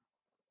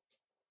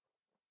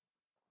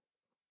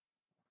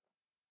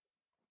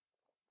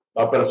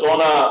 La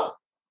persona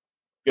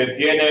que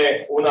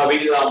tiene una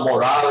vida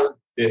moral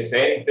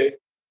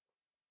decente,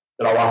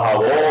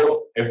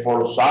 trabajador,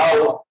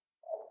 esforzado,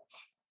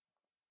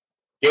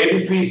 qué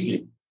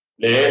difícil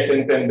le es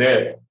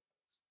entender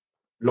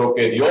lo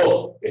que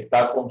Dios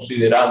está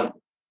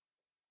considerando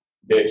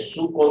de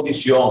su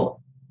condición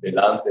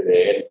delante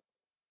de él.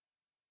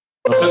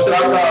 No se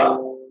trata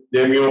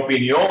de mi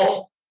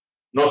opinión,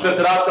 no se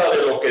trata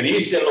de lo que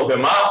dicen los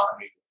demás,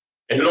 amigos.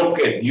 Es lo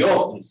que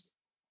Dios dice.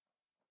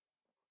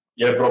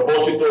 Y el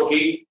propósito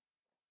aquí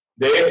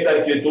de esta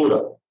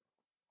escritura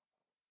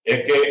es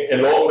que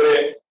el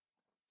hombre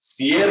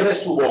cierre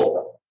su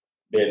boca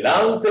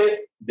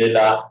delante de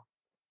la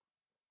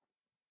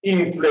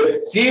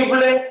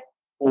inflexible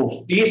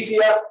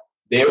justicia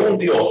de un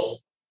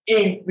Dios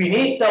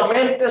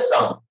infinitamente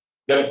santo,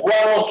 del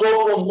cual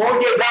nosotros no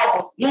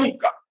llegamos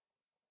nunca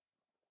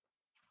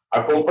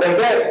a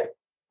comprender.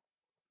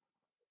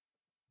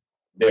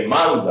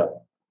 Demanda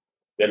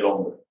del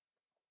hombre.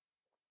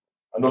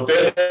 Cuando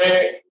usted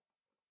lee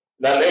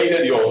la ley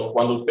de Dios,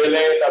 cuando usted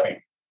lee la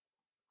Biblia,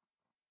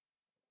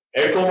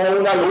 es como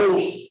una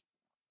luz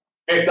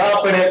que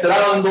está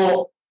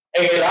penetrando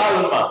en el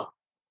alma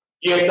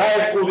y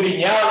está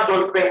escudriñando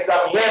el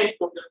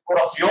pensamiento del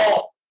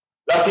corazón,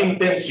 las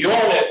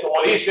intenciones,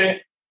 como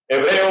dice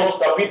Hebreos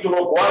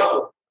capítulo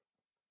 4.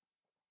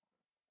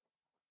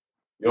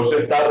 Dios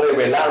está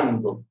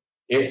revelando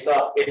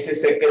ese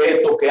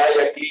secreto que hay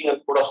aquí en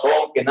el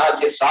corazón que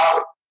nadie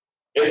sabe,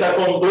 esa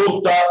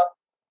conducta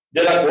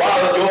de la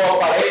cual yo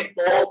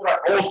aparento otra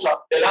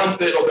cosa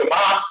delante de los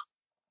demás,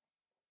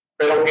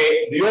 pero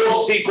que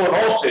Dios sí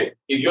conoce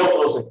y Dios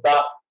los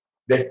está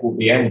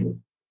descubriendo.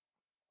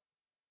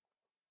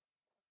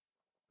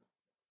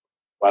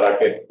 Para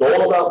que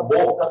toda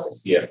boca se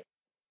cierre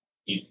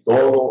y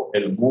todo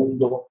el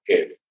mundo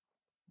quede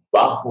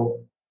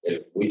bajo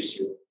el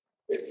juicio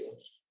de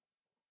Dios.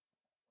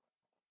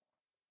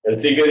 Él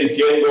sigue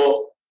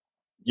diciendo,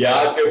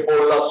 ya que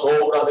por las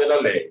obras de la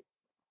ley,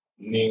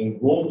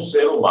 ningún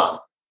ser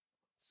humano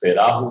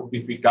será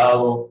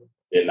justificado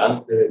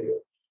delante de Dios.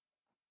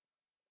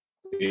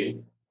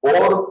 ¿Sí?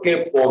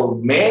 Porque por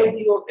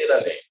medio de la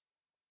ley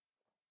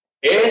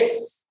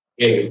es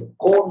el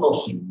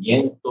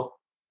conocimiento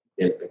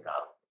del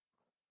pecado.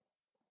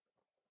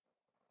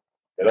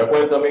 ¿Se da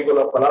cuenta, amigo?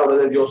 La palabra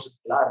de Dios es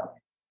clara.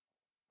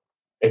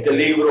 Este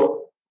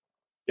libro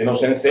que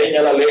nos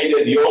enseña la ley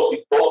de Dios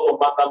y todos los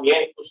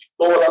mandamientos y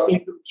todas las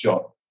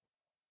instrucciones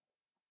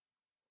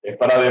es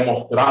para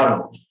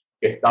demostrarnos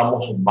que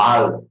estamos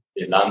mal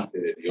delante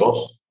de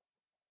Dios.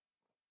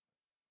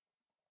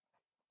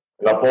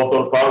 El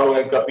apóstol Pablo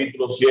en el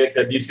capítulo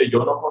 7 dice,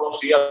 yo no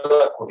conocía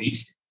la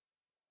codicia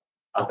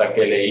hasta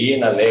que leí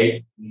en la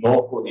ley,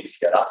 no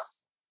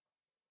codiciarás.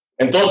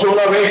 Entonces,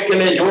 una vez que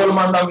leyó el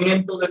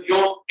mandamiento de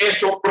Dios,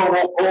 eso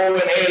provocó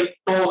en él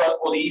toda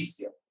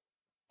codicia.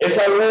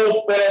 Esa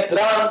luz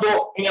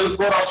penetrando en el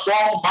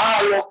corazón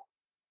malo,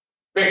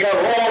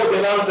 pecador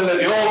delante de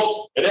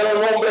Dios. Él era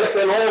un hombre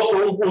celoso,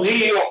 un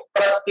judío,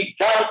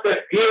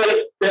 practicante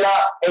fiel de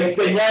la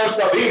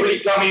enseñanza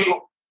bíblica,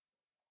 amigo.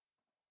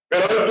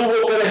 Pero él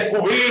tuvo que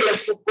descubrir en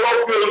su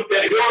propio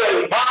interior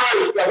el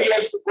mal que había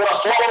en su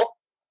corazón,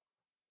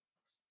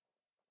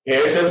 que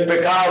es el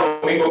pecado,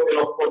 amigo, que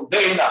nos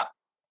condena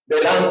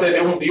delante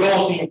de un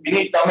Dios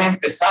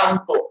infinitamente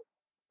santo.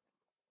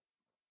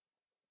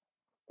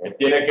 Él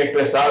tiene que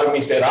expresar: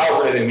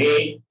 miserable de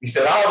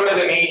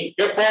mí,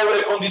 qué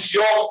pobre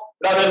condición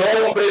la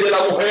del hombre y de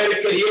la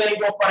mujer,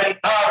 queriendo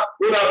aparentar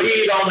una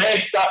vida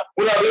honesta,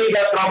 una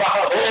vida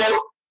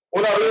trabajador,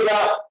 una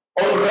vida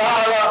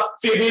honrada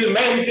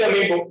civilmente,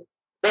 amigo.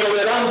 Pero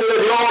delante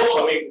de Dios,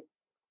 amigo,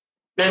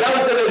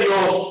 delante de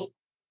Dios,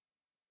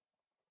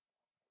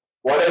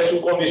 ¿cuál es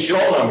su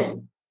condición,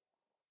 amigo?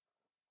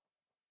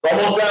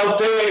 ¿Cómo está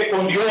usted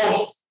con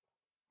Dios?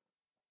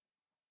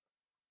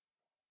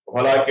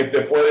 Ojalá que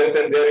usted pueda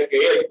entender que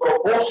el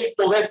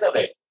propósito de esta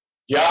ley,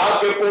 ya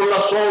que por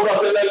las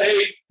obras de la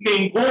ley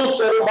ningún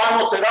ser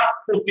humano será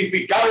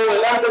justificado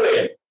delante de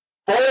él,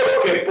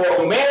 porque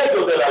por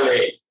medio de la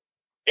ley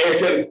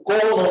es el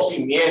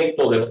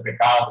conocimiento del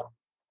pecado.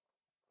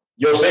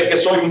 Yo sé que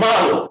soy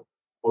malo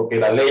porque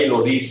la ley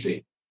lo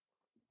dice,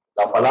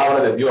 la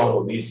palabra de Dios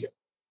lo dice.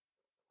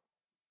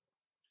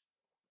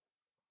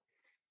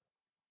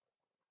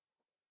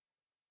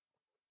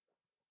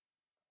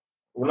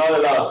 Una de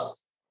las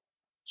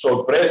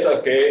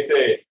sorpresa que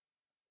este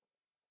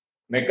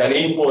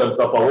mecanismo del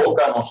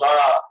tapaboca nos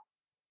ha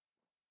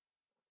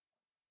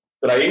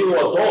traído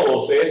a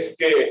todos es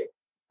que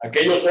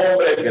aquellos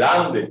hombres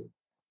grandes,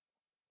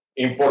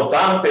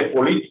 importantes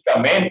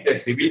políticamente,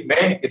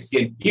 civilmente,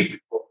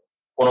 científicos,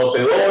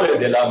 conocedores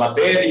de la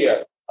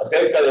materia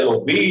acerca de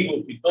los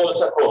virus y todas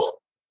esas cosas,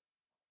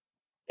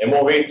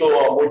 hemos visto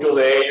a muchos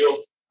de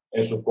ellos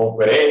en sus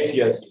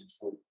conferencias y en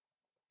sus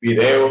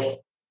videos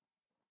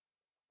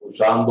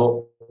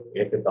usando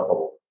este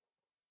tapabocas.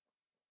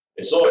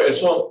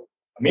 Eso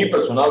a mí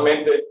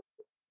personalmente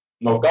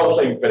nos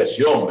causa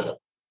impresión, ¿verdad?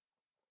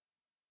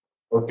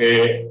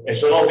 Porque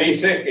eso nos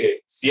dice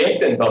que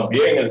sienten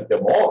también el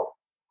temor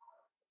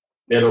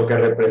de lo que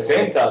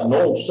representa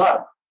no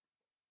usar.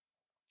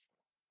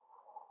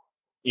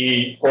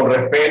 Y con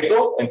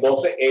respeto,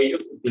 entonces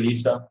ellos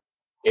utilizan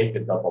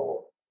este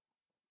tapabocas.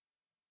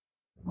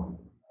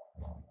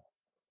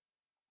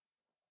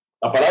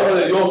 La palabra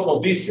de Dios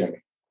nos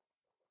dice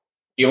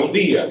que un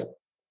día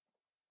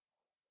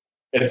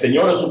el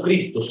Señor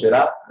Jesucristo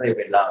será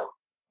revelado.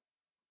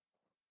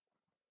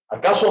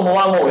 ¿Acaso no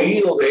han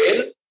oído de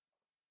él?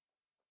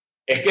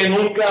 ¿Es que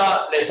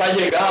nunca les ha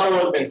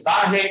llegado el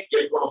mensaje y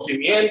el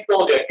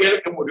conocimiento de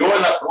aquel que murió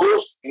en la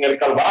cruz, en el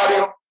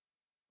Calvario,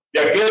 de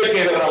aquel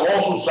que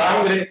derramó su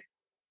sangre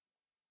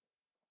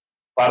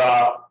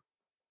para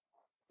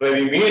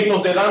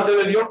redimirnos delante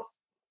de Dios?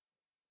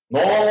 ¿No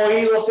han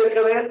oído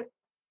acerca de él?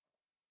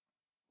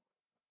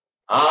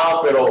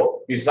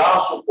 Pero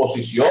quizás su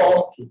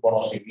posición, su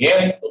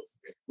conocimiento, su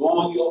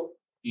estudio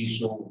y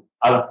su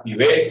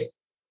altivez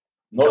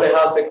no les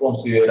hace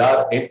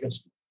considerar este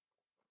asunto.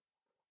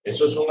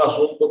 Eso es un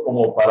asunto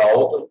como para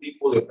otro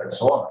tipo de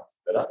personas,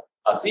 ¿verdad?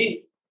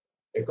 Así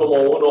es como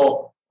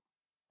uno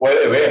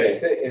puede ver,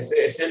 ese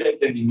es el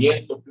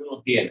entendimiento que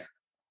uno tiene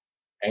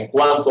en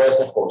cuanto a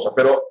esas cosas.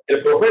 Pero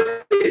el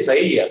profeta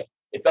Isaías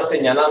está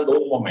señalando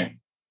un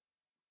momento.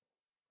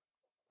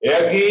 He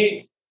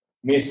aquí,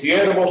 mi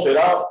siervo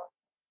será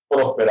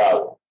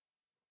prosperado.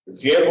 El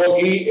siervo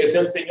aquí es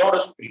el Señor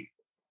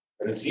Jesucristo,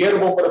 el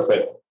siervo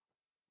perfecto.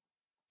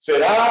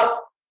 Será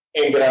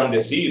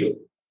engrandecido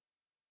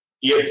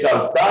y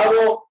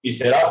exaltado y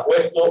será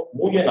puesto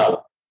muy en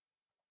alto.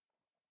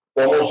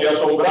 Como se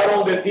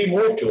asombraron de ti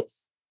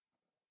muchos,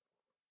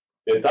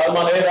 de tal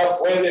manera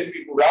fue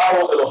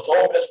desfigurado de los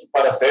hombres su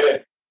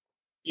parecer,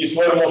 y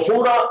su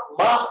hermosura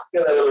más que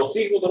la de los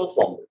hijos de los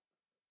hombres.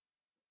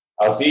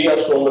 Así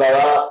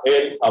asombrará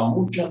él a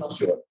muchas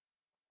naciones.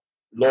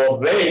 Los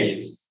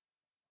reyes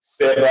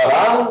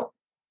cerrarán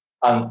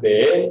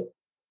ante él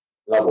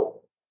la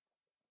boca,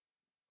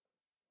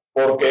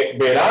 porque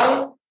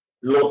verán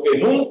lo que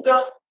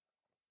nunca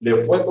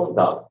le fue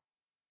contado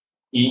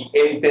y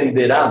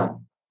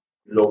entenderán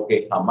lo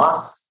que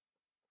jamás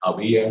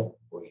habían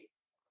oído.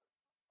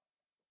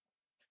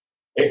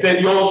 Este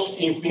Dios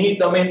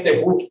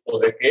infinitamente justo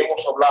de que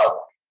hemos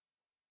hablado,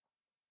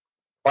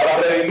 para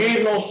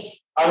redimirnos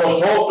a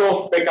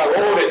nosotros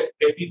pecadores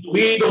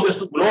destituidos de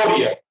su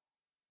gloria,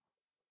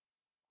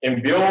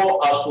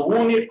 envió a su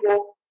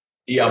único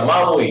y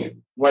amado Hijo,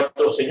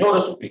 nuestro Señor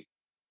Jesucristo.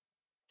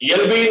 Y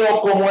él vino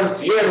como el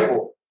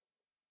siervo,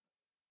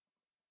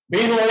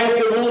 vino a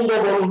este mundo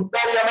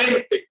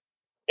voluntariamente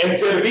en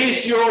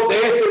servicio de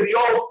este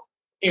Dios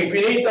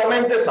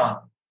infinitamente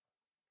santo.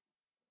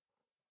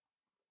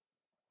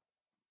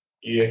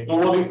 Y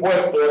estuvo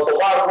dispuesto a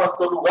tomar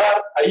nuestro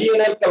lugar ahí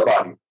en el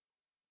Calvario.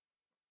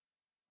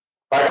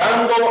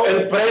 pagando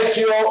el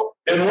precio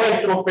de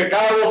nuestros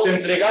pecados,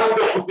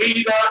 entregando su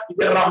vida y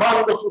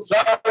derramando su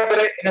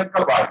sangre en el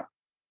Calvario.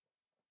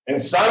 En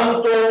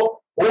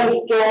santo,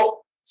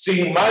 justo,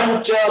 sin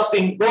mancha,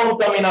 sin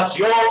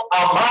contaminación,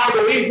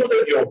 amado Hijo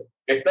de Dios,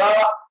 que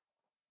está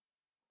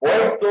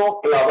puesto,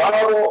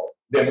 clavado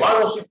de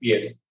manos y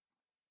pies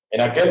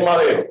en aquel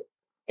madero,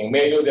 en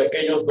medio de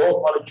aquellos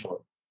dos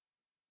malhechores.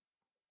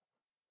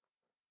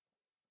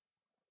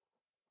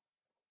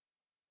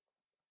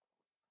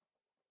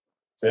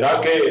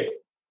 ¿Será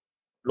que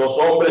los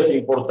hombres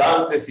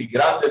importantes y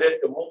grandes de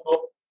este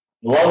mundo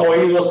no han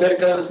oído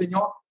acerca del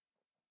Señor?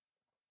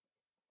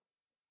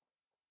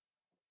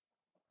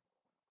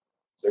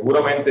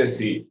 Seguramente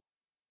sí.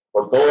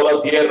 Por toda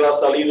la tierra ha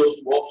salido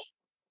su voz.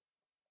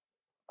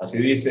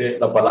 Así dice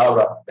la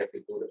palabra de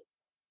Escritura.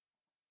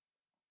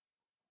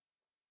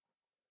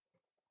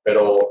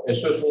 Pero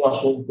eso es un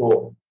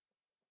asunto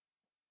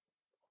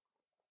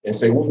en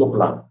segundo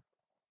plano.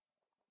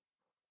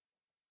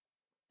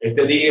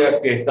 Este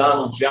día que está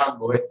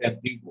anunciando este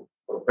antiguo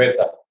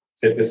profeta,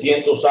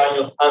 700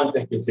 años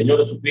antes que el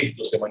Señor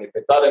Jesucristo se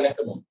manifestara en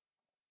este mundo,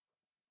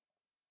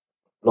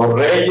 los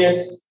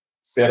reyes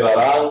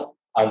cerrarán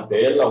ante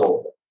él la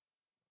boca,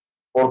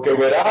 porque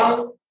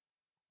verán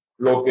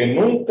lo que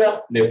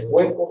nunca le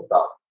fue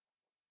contado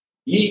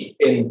y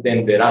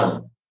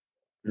entenderán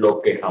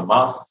lo que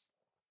jamás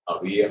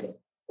habían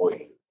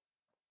oído.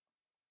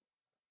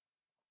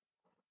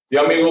 Sí,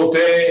 amigo,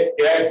 usted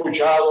que ha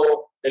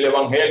escuchado el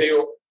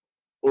Evangelio,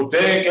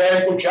 usted que ha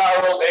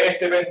escuchado de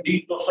este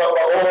bendito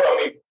Salvador,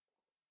 amigo,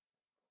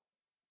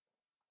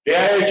 ¿qué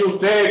ha hecho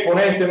usted con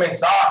este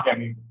mensaje,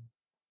 amigo?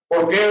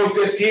 ¿Por qué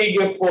usted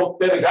sigue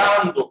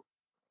postergando?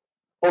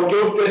 ¿Por qué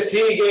usted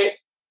sigue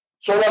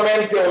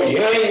solamente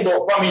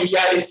oyendo,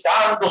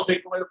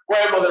 familiarizándose con el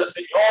pueblo del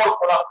Señor,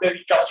 con las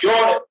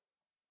predicaciones?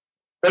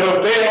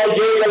 Pero usted no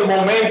llega el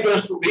momento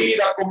en su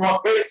vida como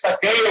aquel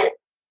Zaqueo,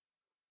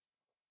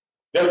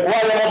 del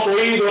cual hemos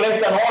oído en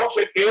esta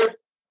noche, que él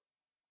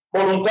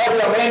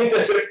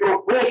voluntariamente se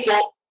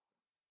propuso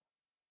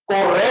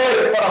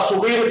correr para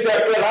subirse a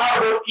aquel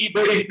árbol y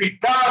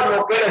verificar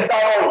lo que él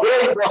estaba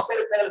oyendo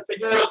acerca del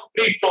Señor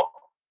Jesucristo.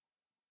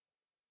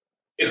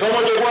 Y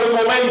como llegó el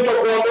momento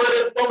cuando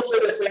él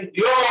entonces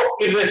descendió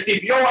y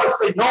recibió al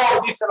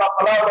Señor, dice la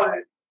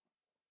palabra,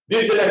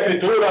 dice la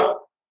Escritura.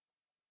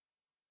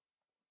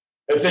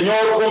 El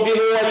Señor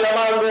continúa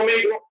llamando,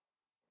 amigo.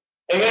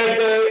 En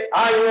este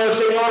año el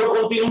Señor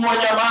continúa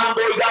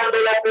llamando y dando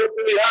la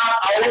oportunidad,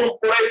 aún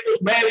por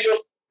estos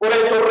medios, por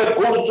estos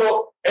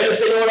recursos. El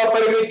Señor ha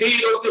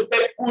permitido que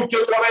usted escuche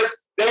otra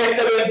vez de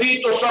este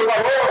bendito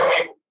Salvador,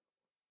 amigo,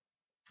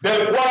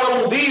 del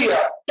cual un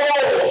día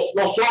todos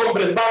los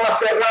hombres van a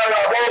cerrar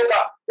la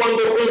boca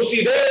cuando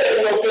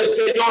consideren lo que el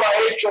Señor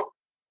ha hecho,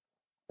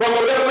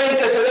 cuando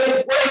realmente se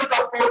den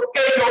cuenta por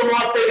qué yo no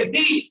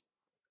atendí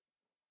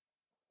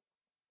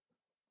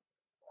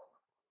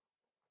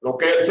lo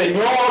que el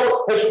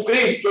Señor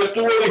Jesucristo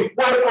estuvo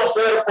dispuesto a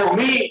hacer por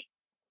mí,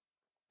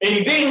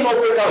 indigno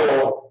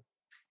pecador.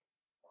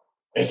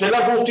 Esa es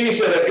la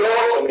justicia de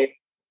Dios, amigo.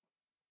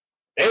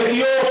 Es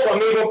Dios,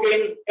 amigo,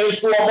 que en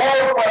su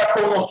amor para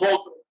con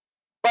nosotros,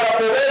 para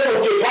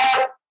podernos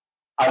llevar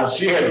al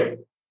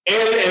cielo,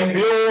 Él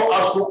envió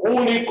a su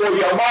único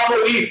y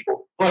amado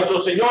Hijo, nuestro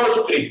Señor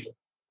Jesucristo.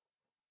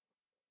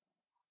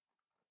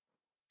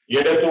 Y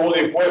Él estuvo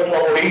dispuesto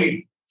a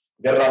morir,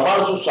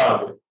 derramar su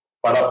sangre,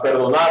 para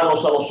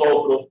perdonarnos a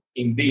nosotros,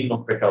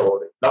 indignos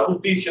pecadores. La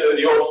justicia de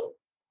Dios.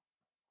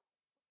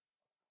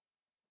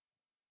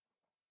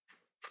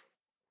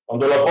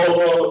 Cuando el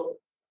apóstol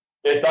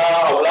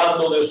está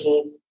hablando de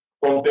sus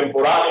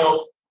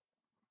contemporáneos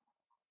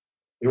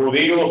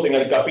judíos en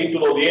el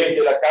capítulo 10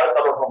 de la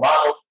carta a los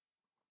romanos,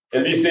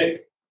 él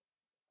dice: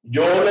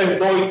 yo les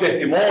doy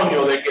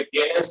testimonio de que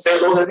tienen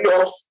celo de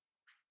Dios,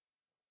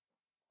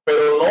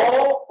 pero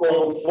no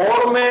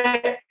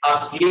conforme a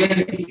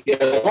ciencia,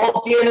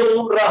 no tienen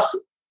un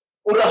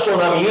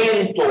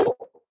razonamiento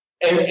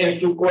en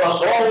su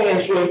corazón,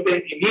 en su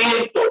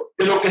entendimiento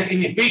de lo que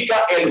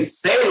significa el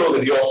celo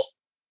de Dios.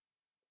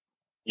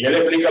 Y él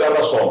explica la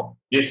razón,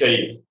 dice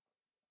ahí: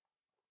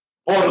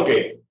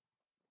 porque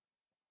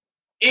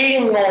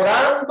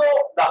ignorando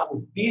la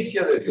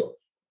justicia de Dios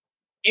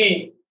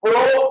y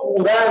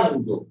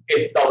procurando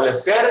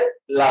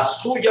establecer la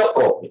suya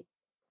propia,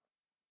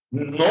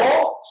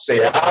 no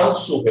se han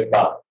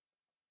sujetado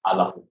a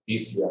la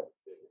justicia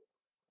de Dios.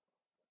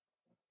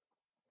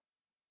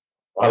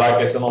 Ojalá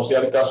que ese no sea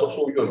el caso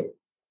suyo.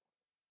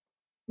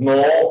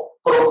 No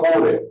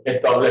procure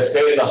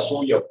establecer la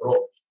suya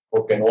propia,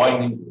 porque no hay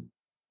ninguna.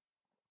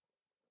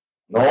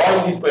 No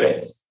hay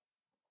diferencia,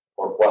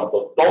 por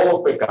cuanto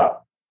todos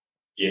pecaron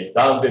y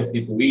están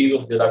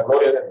destituidos de la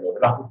gloria de Dios, de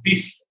la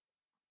justicia.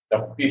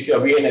 La justicia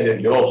viene de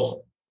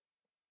Dios,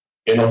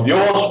 que nos dio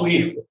a su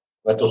Hijo,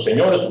 nuestro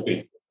Señor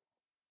Jesucristo,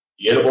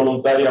 y Él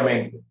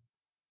voluntariamente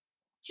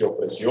se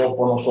ofreció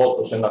por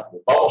nosotros en la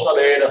cruz. Vamos a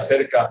leer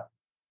acerca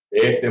de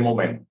este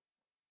momento.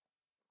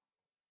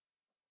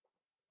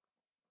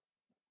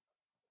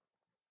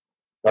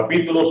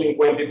 capítulo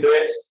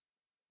 53,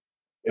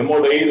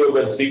 hemos leído el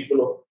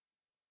versículo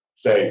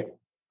 6.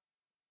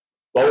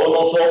 Todos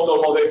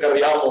nosotros nos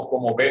descarriamos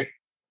como ovejas,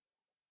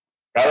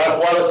 cada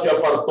cual se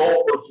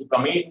apartó por su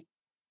camino,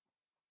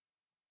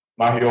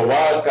 mas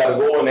Jehová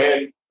cargó en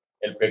él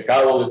el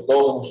pecado de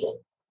todos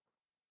nosotros.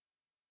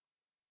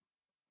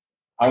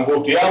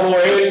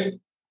 Angustiado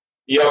él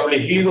y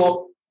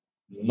afligido,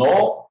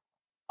 no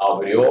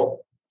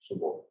abrió su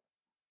boca.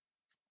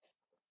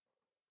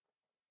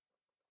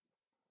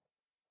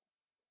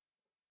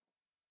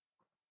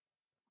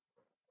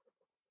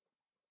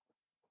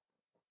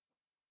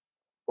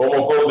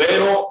 Como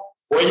cordero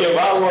fue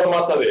llevado al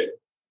matadero,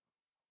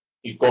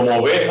 y como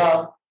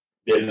oveja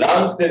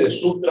delante de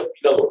sus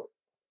trasquiladores,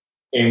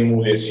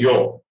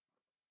 enmudeció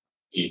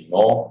y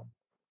no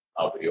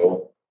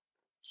abrió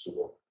su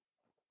boca.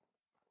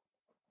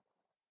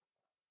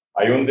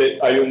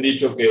 Hay un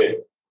dicho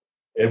que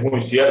es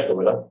muy cierto,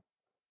 ¿verdad?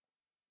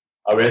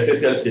 A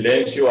veces el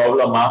silencio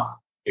habla más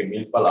que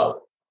 1000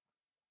 palabras.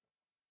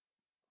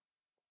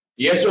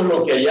 Y eso es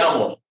lo que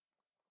hallamos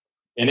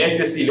en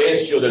este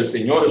silencio del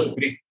Señor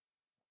Jesucristo.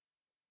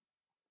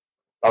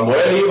 Cuando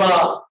Él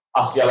iba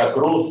hacia la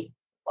cruz,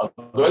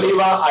 cuando Él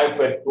iba a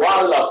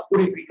efectuar la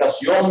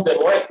purificación de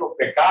nuestros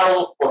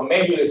pecados por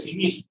medio de sí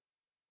mismo,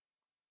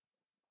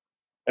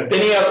 Él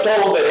tenía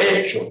todo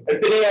derecho, Él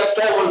tenía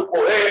todo el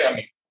poder,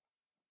 amigo.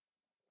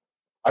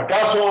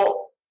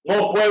 ¿Acaso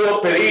no puedo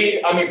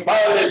pedir a mi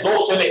Padre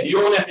 12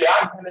 legiones de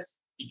ángeles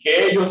y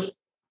que ellos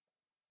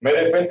me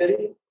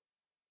defenderían?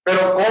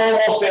 Pero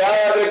 ¿cómo se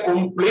ha de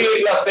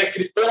cumplir las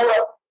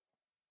escrituras?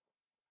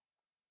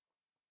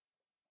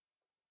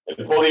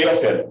 Él podía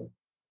hacerlo,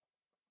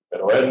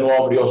 pero Él no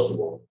abrió su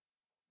boca.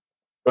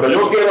 Pero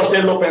yo quiero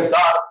hacerlo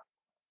pensar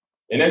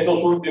en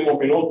estos últimos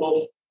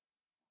minutos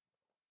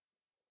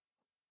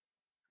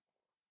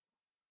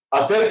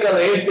acerca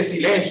de este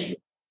silencio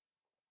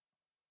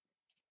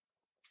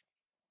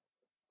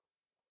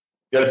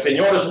del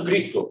Señor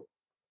Jesucristo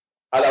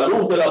a la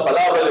luz de la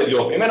palabra de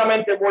Dios.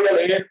 Primeramente voy a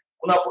leer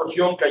una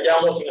porción que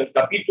hallamos en el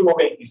capítulo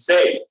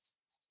 26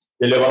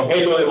 del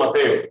Evangelio de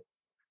Mateo,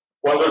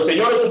 cuando el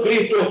Señor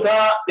Jesucristo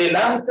está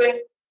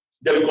delante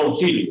del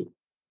concilio.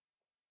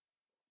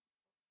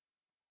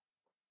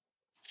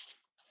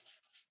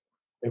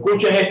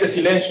 Escuchen este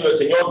silencio del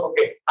Señor,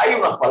 porque hay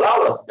unas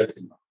palabras del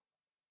Señor,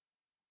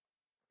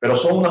 pero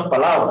son unas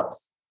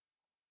palabras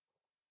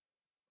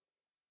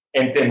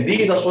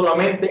entendidas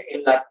solamente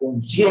en la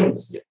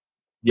conciencia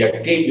de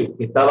aquellos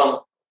que estaban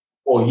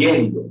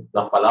oyendo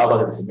las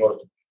palabras del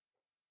Señor.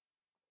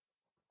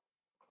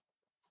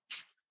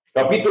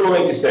 Capítulo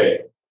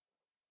 26.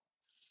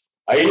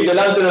 Ahí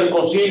delante del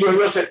concilio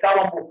ellos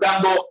estaban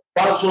buscando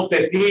falsos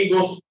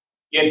testigos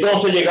y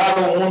entonces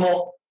llegaron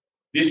uno,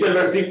 dice el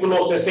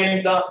versículo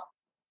 60,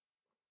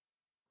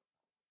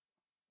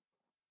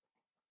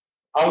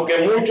 aunque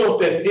muchos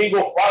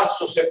testigos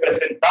falsos se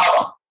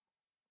presentaban,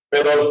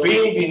 pero al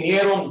fin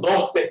vinieron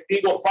 2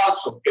 testigos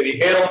falsos que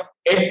dijeron,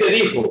 este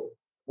dijo,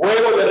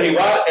 puedo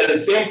derribar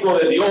el templo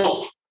de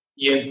Dios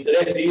y en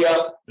 3 días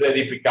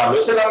reedificarlo.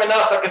 Esa es la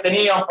amenaza que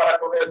tenían para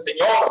con el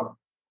Señor.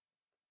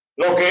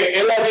 Lo que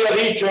Él había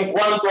dicho en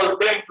cuanto al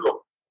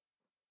templo,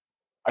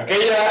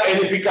 aquella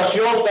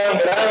edificación tan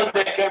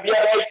grande que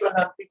había hecho en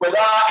la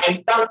antigüedad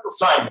en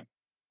tantos años.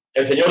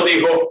 El Señor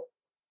dijo,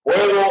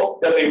 puedo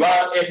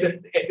derribar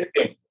este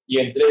templo y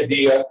en 3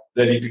 días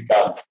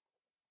reedificarlo.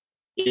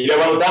 Y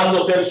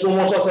levantándose el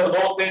sumo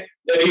sacerdote,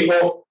 le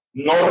dijo,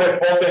 no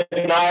respondes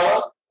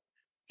nada,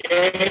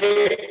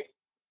 ¿qué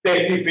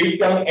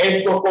testifican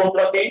esto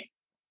contra ti?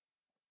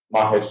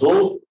 Mas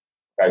Jesús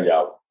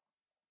callaba.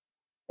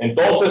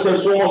 Entonces el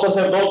sumo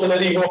sacerdote le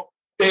dijo,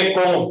 te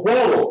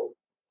conjuro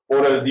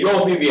por el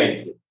Dios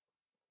viviente,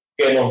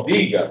 que nos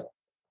diga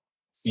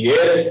si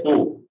eres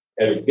tú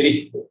el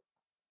Cristo,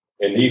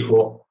 el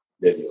Hijo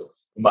de Dios.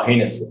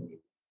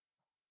 Imagínense.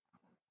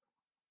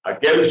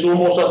 Aquel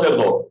sumo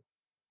sacerdote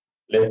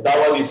le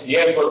estaba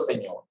diciendo al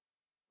Señor,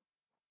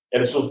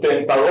 el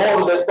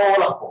sustentador de todas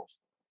las cosas,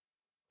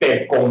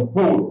 te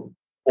conjuro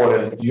por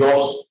el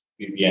Dios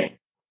viviente.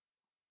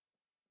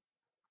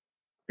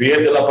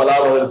 Fíjese la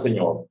palabra del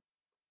Señor.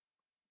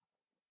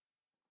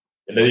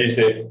 Él le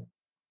dice,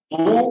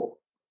 tú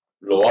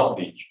lo has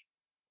dicho.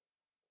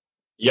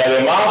 Y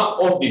además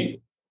os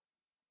digo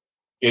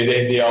que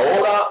desde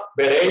ahora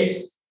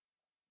veréis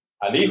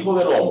al Hijo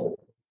del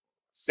Hombre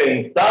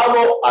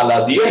sentado a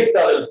la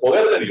diestra del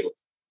poder de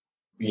Dios,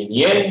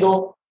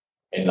 viniendo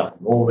en las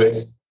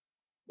nubes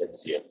del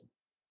cielo.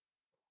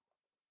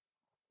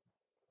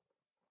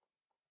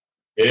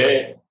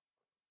 Qué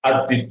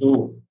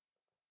actitud.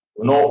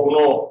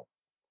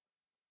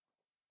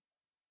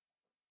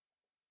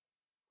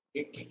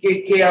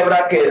 ¿Qué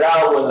habrá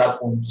quedado en la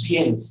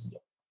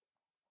conciencia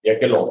de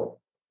aquel hombre?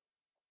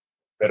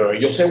 Pero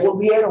ellos se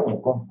volvieron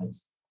en contra.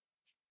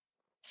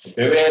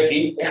 Usted ve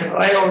aquí, es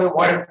reo de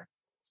muerte.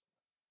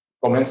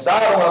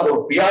 Comenzaron a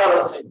golpear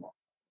al Señor,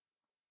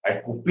 a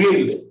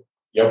escupirle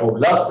y a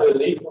burlarse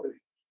del Hijo de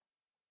Dios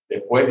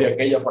después de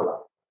aquella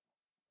palabra.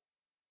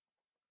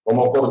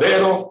 Como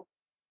cordero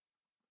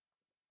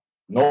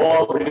no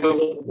abrió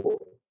su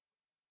boca.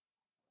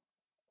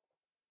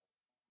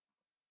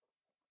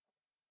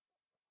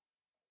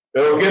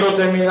 Pero quiero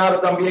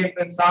terminar también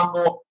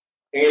pensando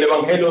en el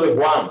Evangelio de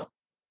Juan,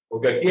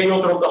 porque aquí hay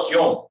otra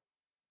ocasión.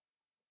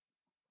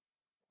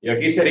 Y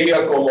aquí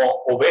sería como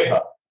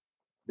oveja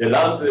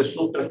delante de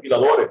sus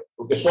trasquiladores,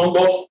 porque son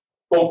dos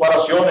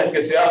comparaciones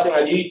que se hacen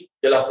allí,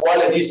 de las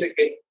cuales dice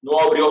que no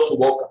abrió su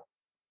boca.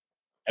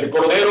 El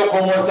cordero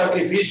como el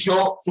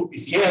sacrificio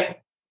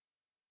suficiente,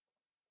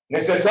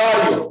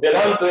 necesario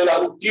delante de la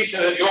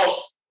justicia de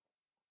Dios.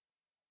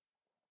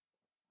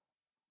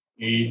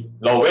 Y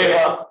la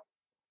oveja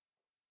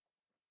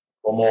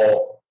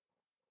como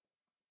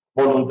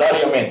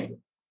voluntariamente,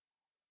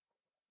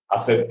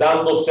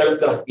 aceptando ser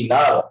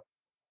trasquilada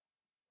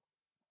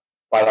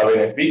para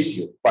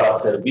beneficio, para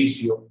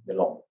servicio del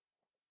hombre.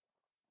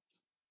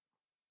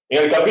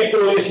 En el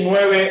capítulo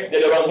 19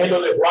 del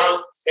Evangelio de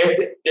Juan,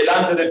 es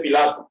delante de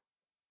Pilato.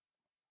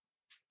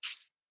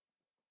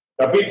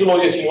 Capítulo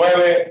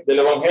 19 del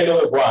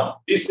Evangelio de Juan.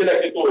 Dice la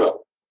Escritura.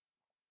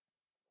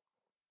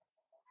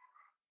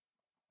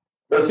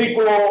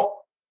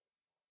 Versículo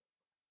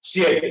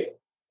 7.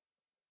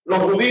 Los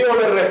judíos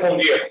le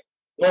respondieron: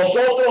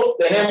 nosotros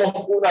tenemos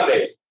una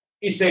ley,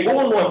 y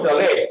según nuestra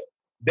ley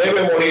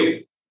debe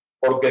morir,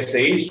 porque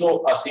se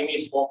hizo a sí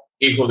mismo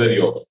hijo de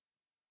Dios.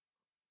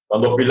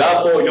 Cuando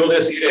Pilato oyó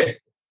decir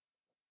esto,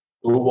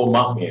 tuvo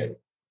más miedo.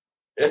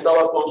 Él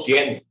estaba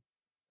consciente.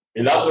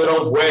 Pilato era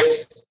un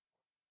juez,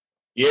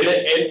 y él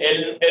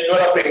no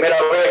era la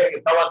primera vez que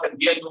estaba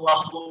atendiendo un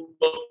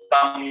asunto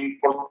tan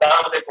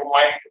importante como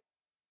este.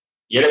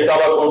 Y él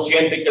estaba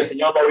consciente que el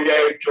Señor no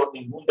había hecho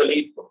ningún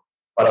delito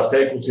para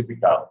ser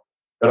crucificado.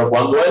 Pero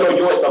cuando él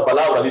oyó esta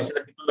palabra, dice la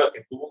Escritura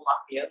que tuvo más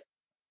miedo.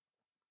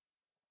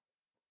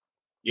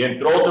 Y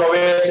entró otra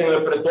vez en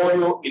el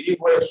pretorio y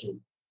dijo a Jesús: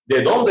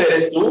 ¿de dónde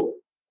eres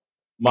tú?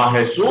 Mas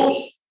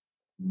Jesús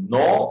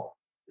no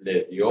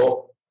le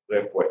dio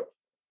respuesta.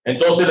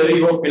 Entonces le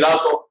dijo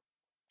Pilato: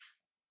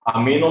 ¿a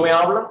mí no me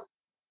hablas?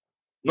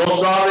 ¿No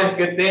sabes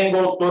que tengo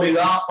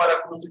autoridad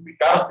para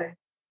crucificarte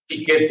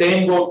y que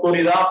tengo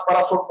autoridad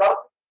para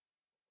soltarte?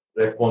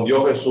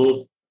 Respondió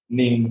Jesús: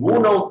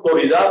 ninguna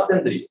autoridad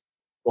tendría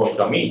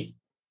contra mí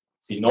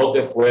si no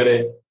te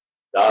fuere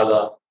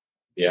dada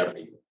de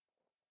arriba.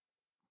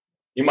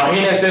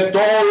 Imagínense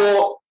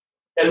todo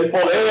el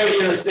poder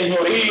y el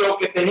señorío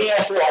que tenía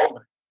ese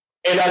hombre,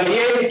 el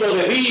aliento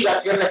de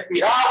vida que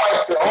respiraba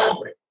ese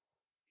hombre.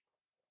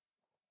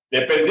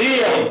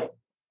 Dependían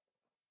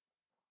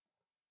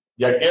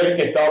de aquel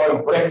que estaba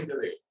enfrente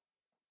de él.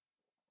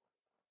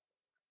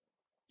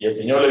 Y el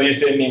Señor le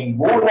dice: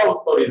 ninguna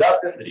autoridad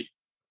tendría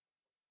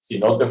si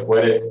no te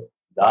fuere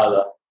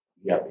dada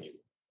de arriba.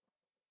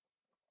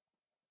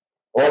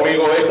 Oh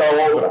amigo,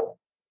 esta obra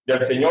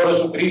del Señor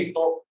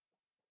Jesucristo,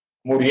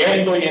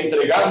 muriendo y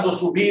entregando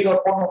su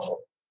vida por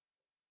nosotros,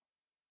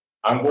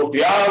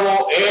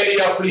 angustiado, él y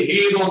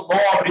afligido, no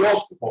abrió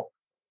su boca.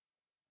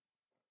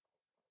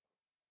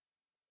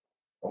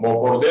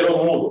 Como cordero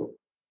mudo,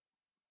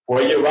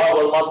 fue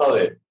llevado al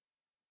matadero.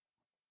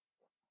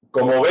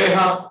 Como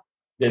oveja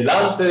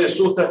delante de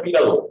sus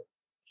trasquiladores,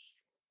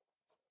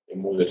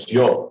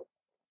 enmudeció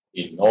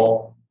y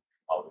no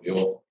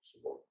abrió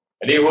su boca.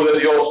 El Hijo de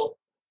Dios,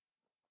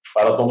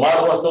 para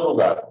tomar nuestro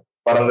lugar,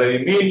 para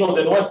redimirnos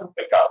de nuestros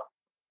pecados,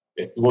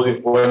 estuvo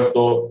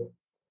dispuesto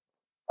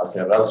a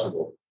cerrar su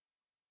boca.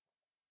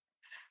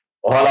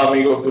 Ojalá,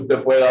 amigos, que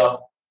usted pueda,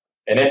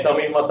 en esta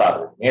misma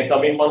tarde, en esta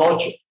misma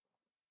noche,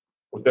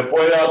 usted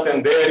pueda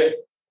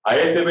atender a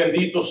este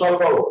bendito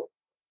Salvador,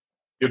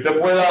 que usted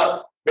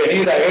pueda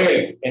venir a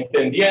Él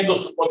entendiendo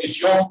su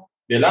condición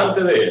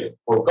delante de Él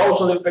por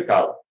causa del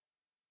pecado,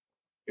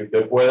 que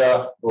usted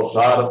pueda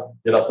gozar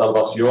de la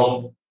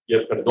salvación y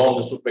el perdón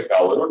de sus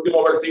pecados. El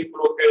último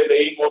versículo que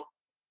leímos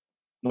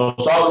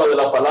nos habla de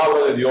la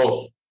palabra de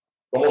Dios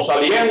como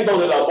saliendo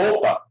de la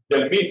boca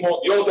del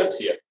mismo Dios del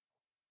cielo,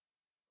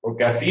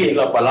 porque así es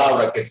la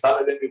palabra que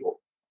sale de mi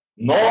boca.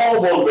 No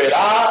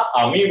volverá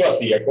a mí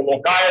vacía,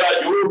 como cae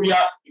la lluvia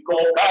y como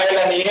cae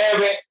la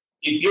nieve,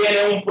 y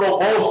tiene un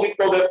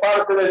propósito de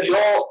parte de Dios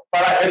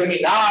para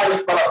germinar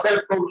y para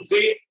hacer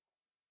producir.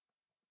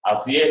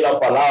 Así es la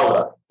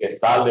palabra que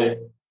sale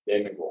de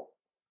mi boca.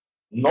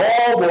 No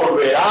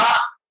volverá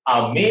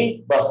a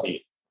mí vacía.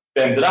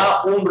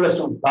 Tendrá un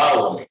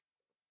resultado.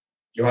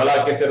 Y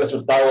ojalá que ese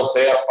resultado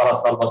sea para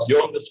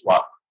salvación de su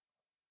alma.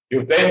 Y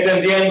usted,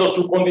 entendiendo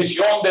su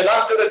condición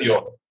delante de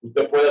Dios,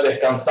 usted puede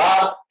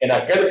descansar en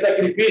aquel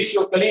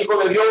sacrificio que el Hijo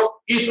de Dios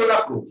hizo en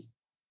la cruz,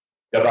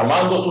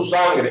 derramando su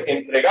sangre,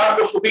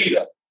 entregando su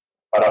vida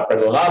para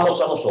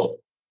perdonarnos a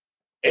nosotros.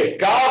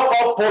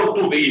 Escapa por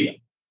tu vida.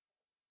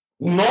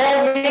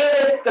 No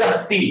mires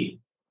tras ti.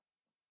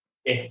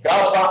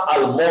 Escapa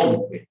al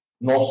monte,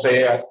 no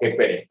sea que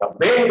perezca.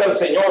 Venga el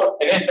Señor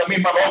en esta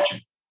misma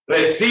noche.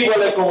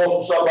 Recíbale como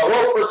su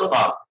Salvador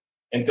personal,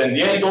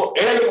 entendiendo: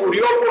 Él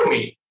murió por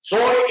mí.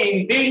 Soy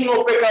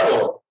indigno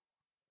pecador.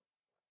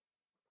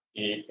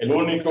 Y el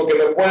único que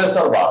me puede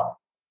salvar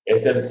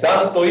es el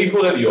Santo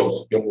Hijo de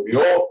Dios que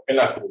murió en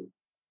la cruz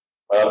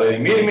para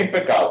redimir mis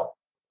pecados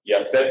y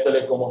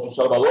hacértele como su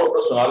Salvador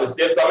personal. Y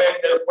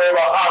ciertamente él fue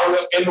bajado de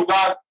aquel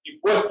lugar y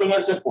puesto en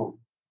el sepulcro.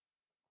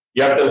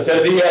 Y al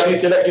tercer día,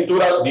 dice la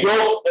Escritura,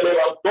 Dios te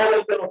levantó de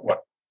entre los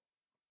muertos.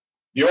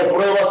 Dio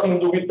pruebas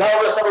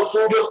indubitables a los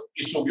suyos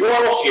y subió a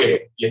los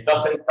cielos y está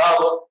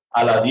sentado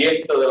a la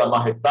diestra de la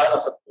majestad en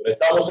las alturas.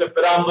 Estamos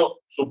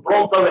esperando su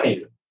pronta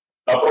venida.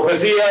 La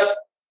profecía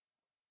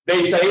de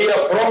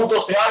Isaías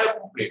pronto se ha de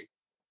cumplir,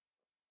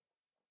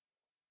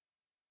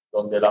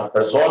 donde las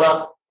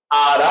personas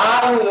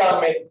harán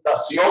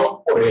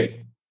lamentación por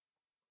él,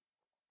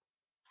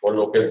 por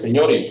lo que el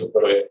Señor hizo,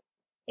 pero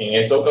en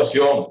esa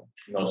ocasión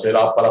no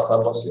será para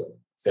salvación,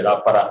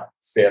 será para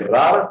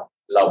cerrar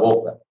la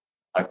boca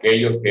a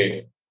aquellos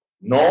que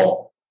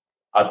no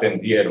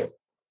atendieron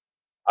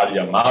al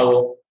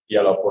llamado y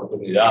a la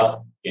oportunidad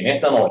que en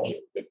esta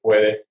noche se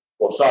puede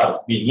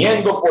gozar,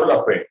 viniendo por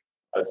la fe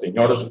al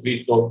Señor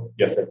Jesucristo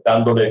y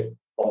aceptándole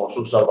como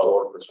su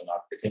Salvador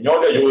personal. Que el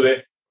Señor le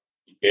ayude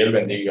y que Él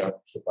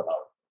bendiga su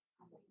palabra.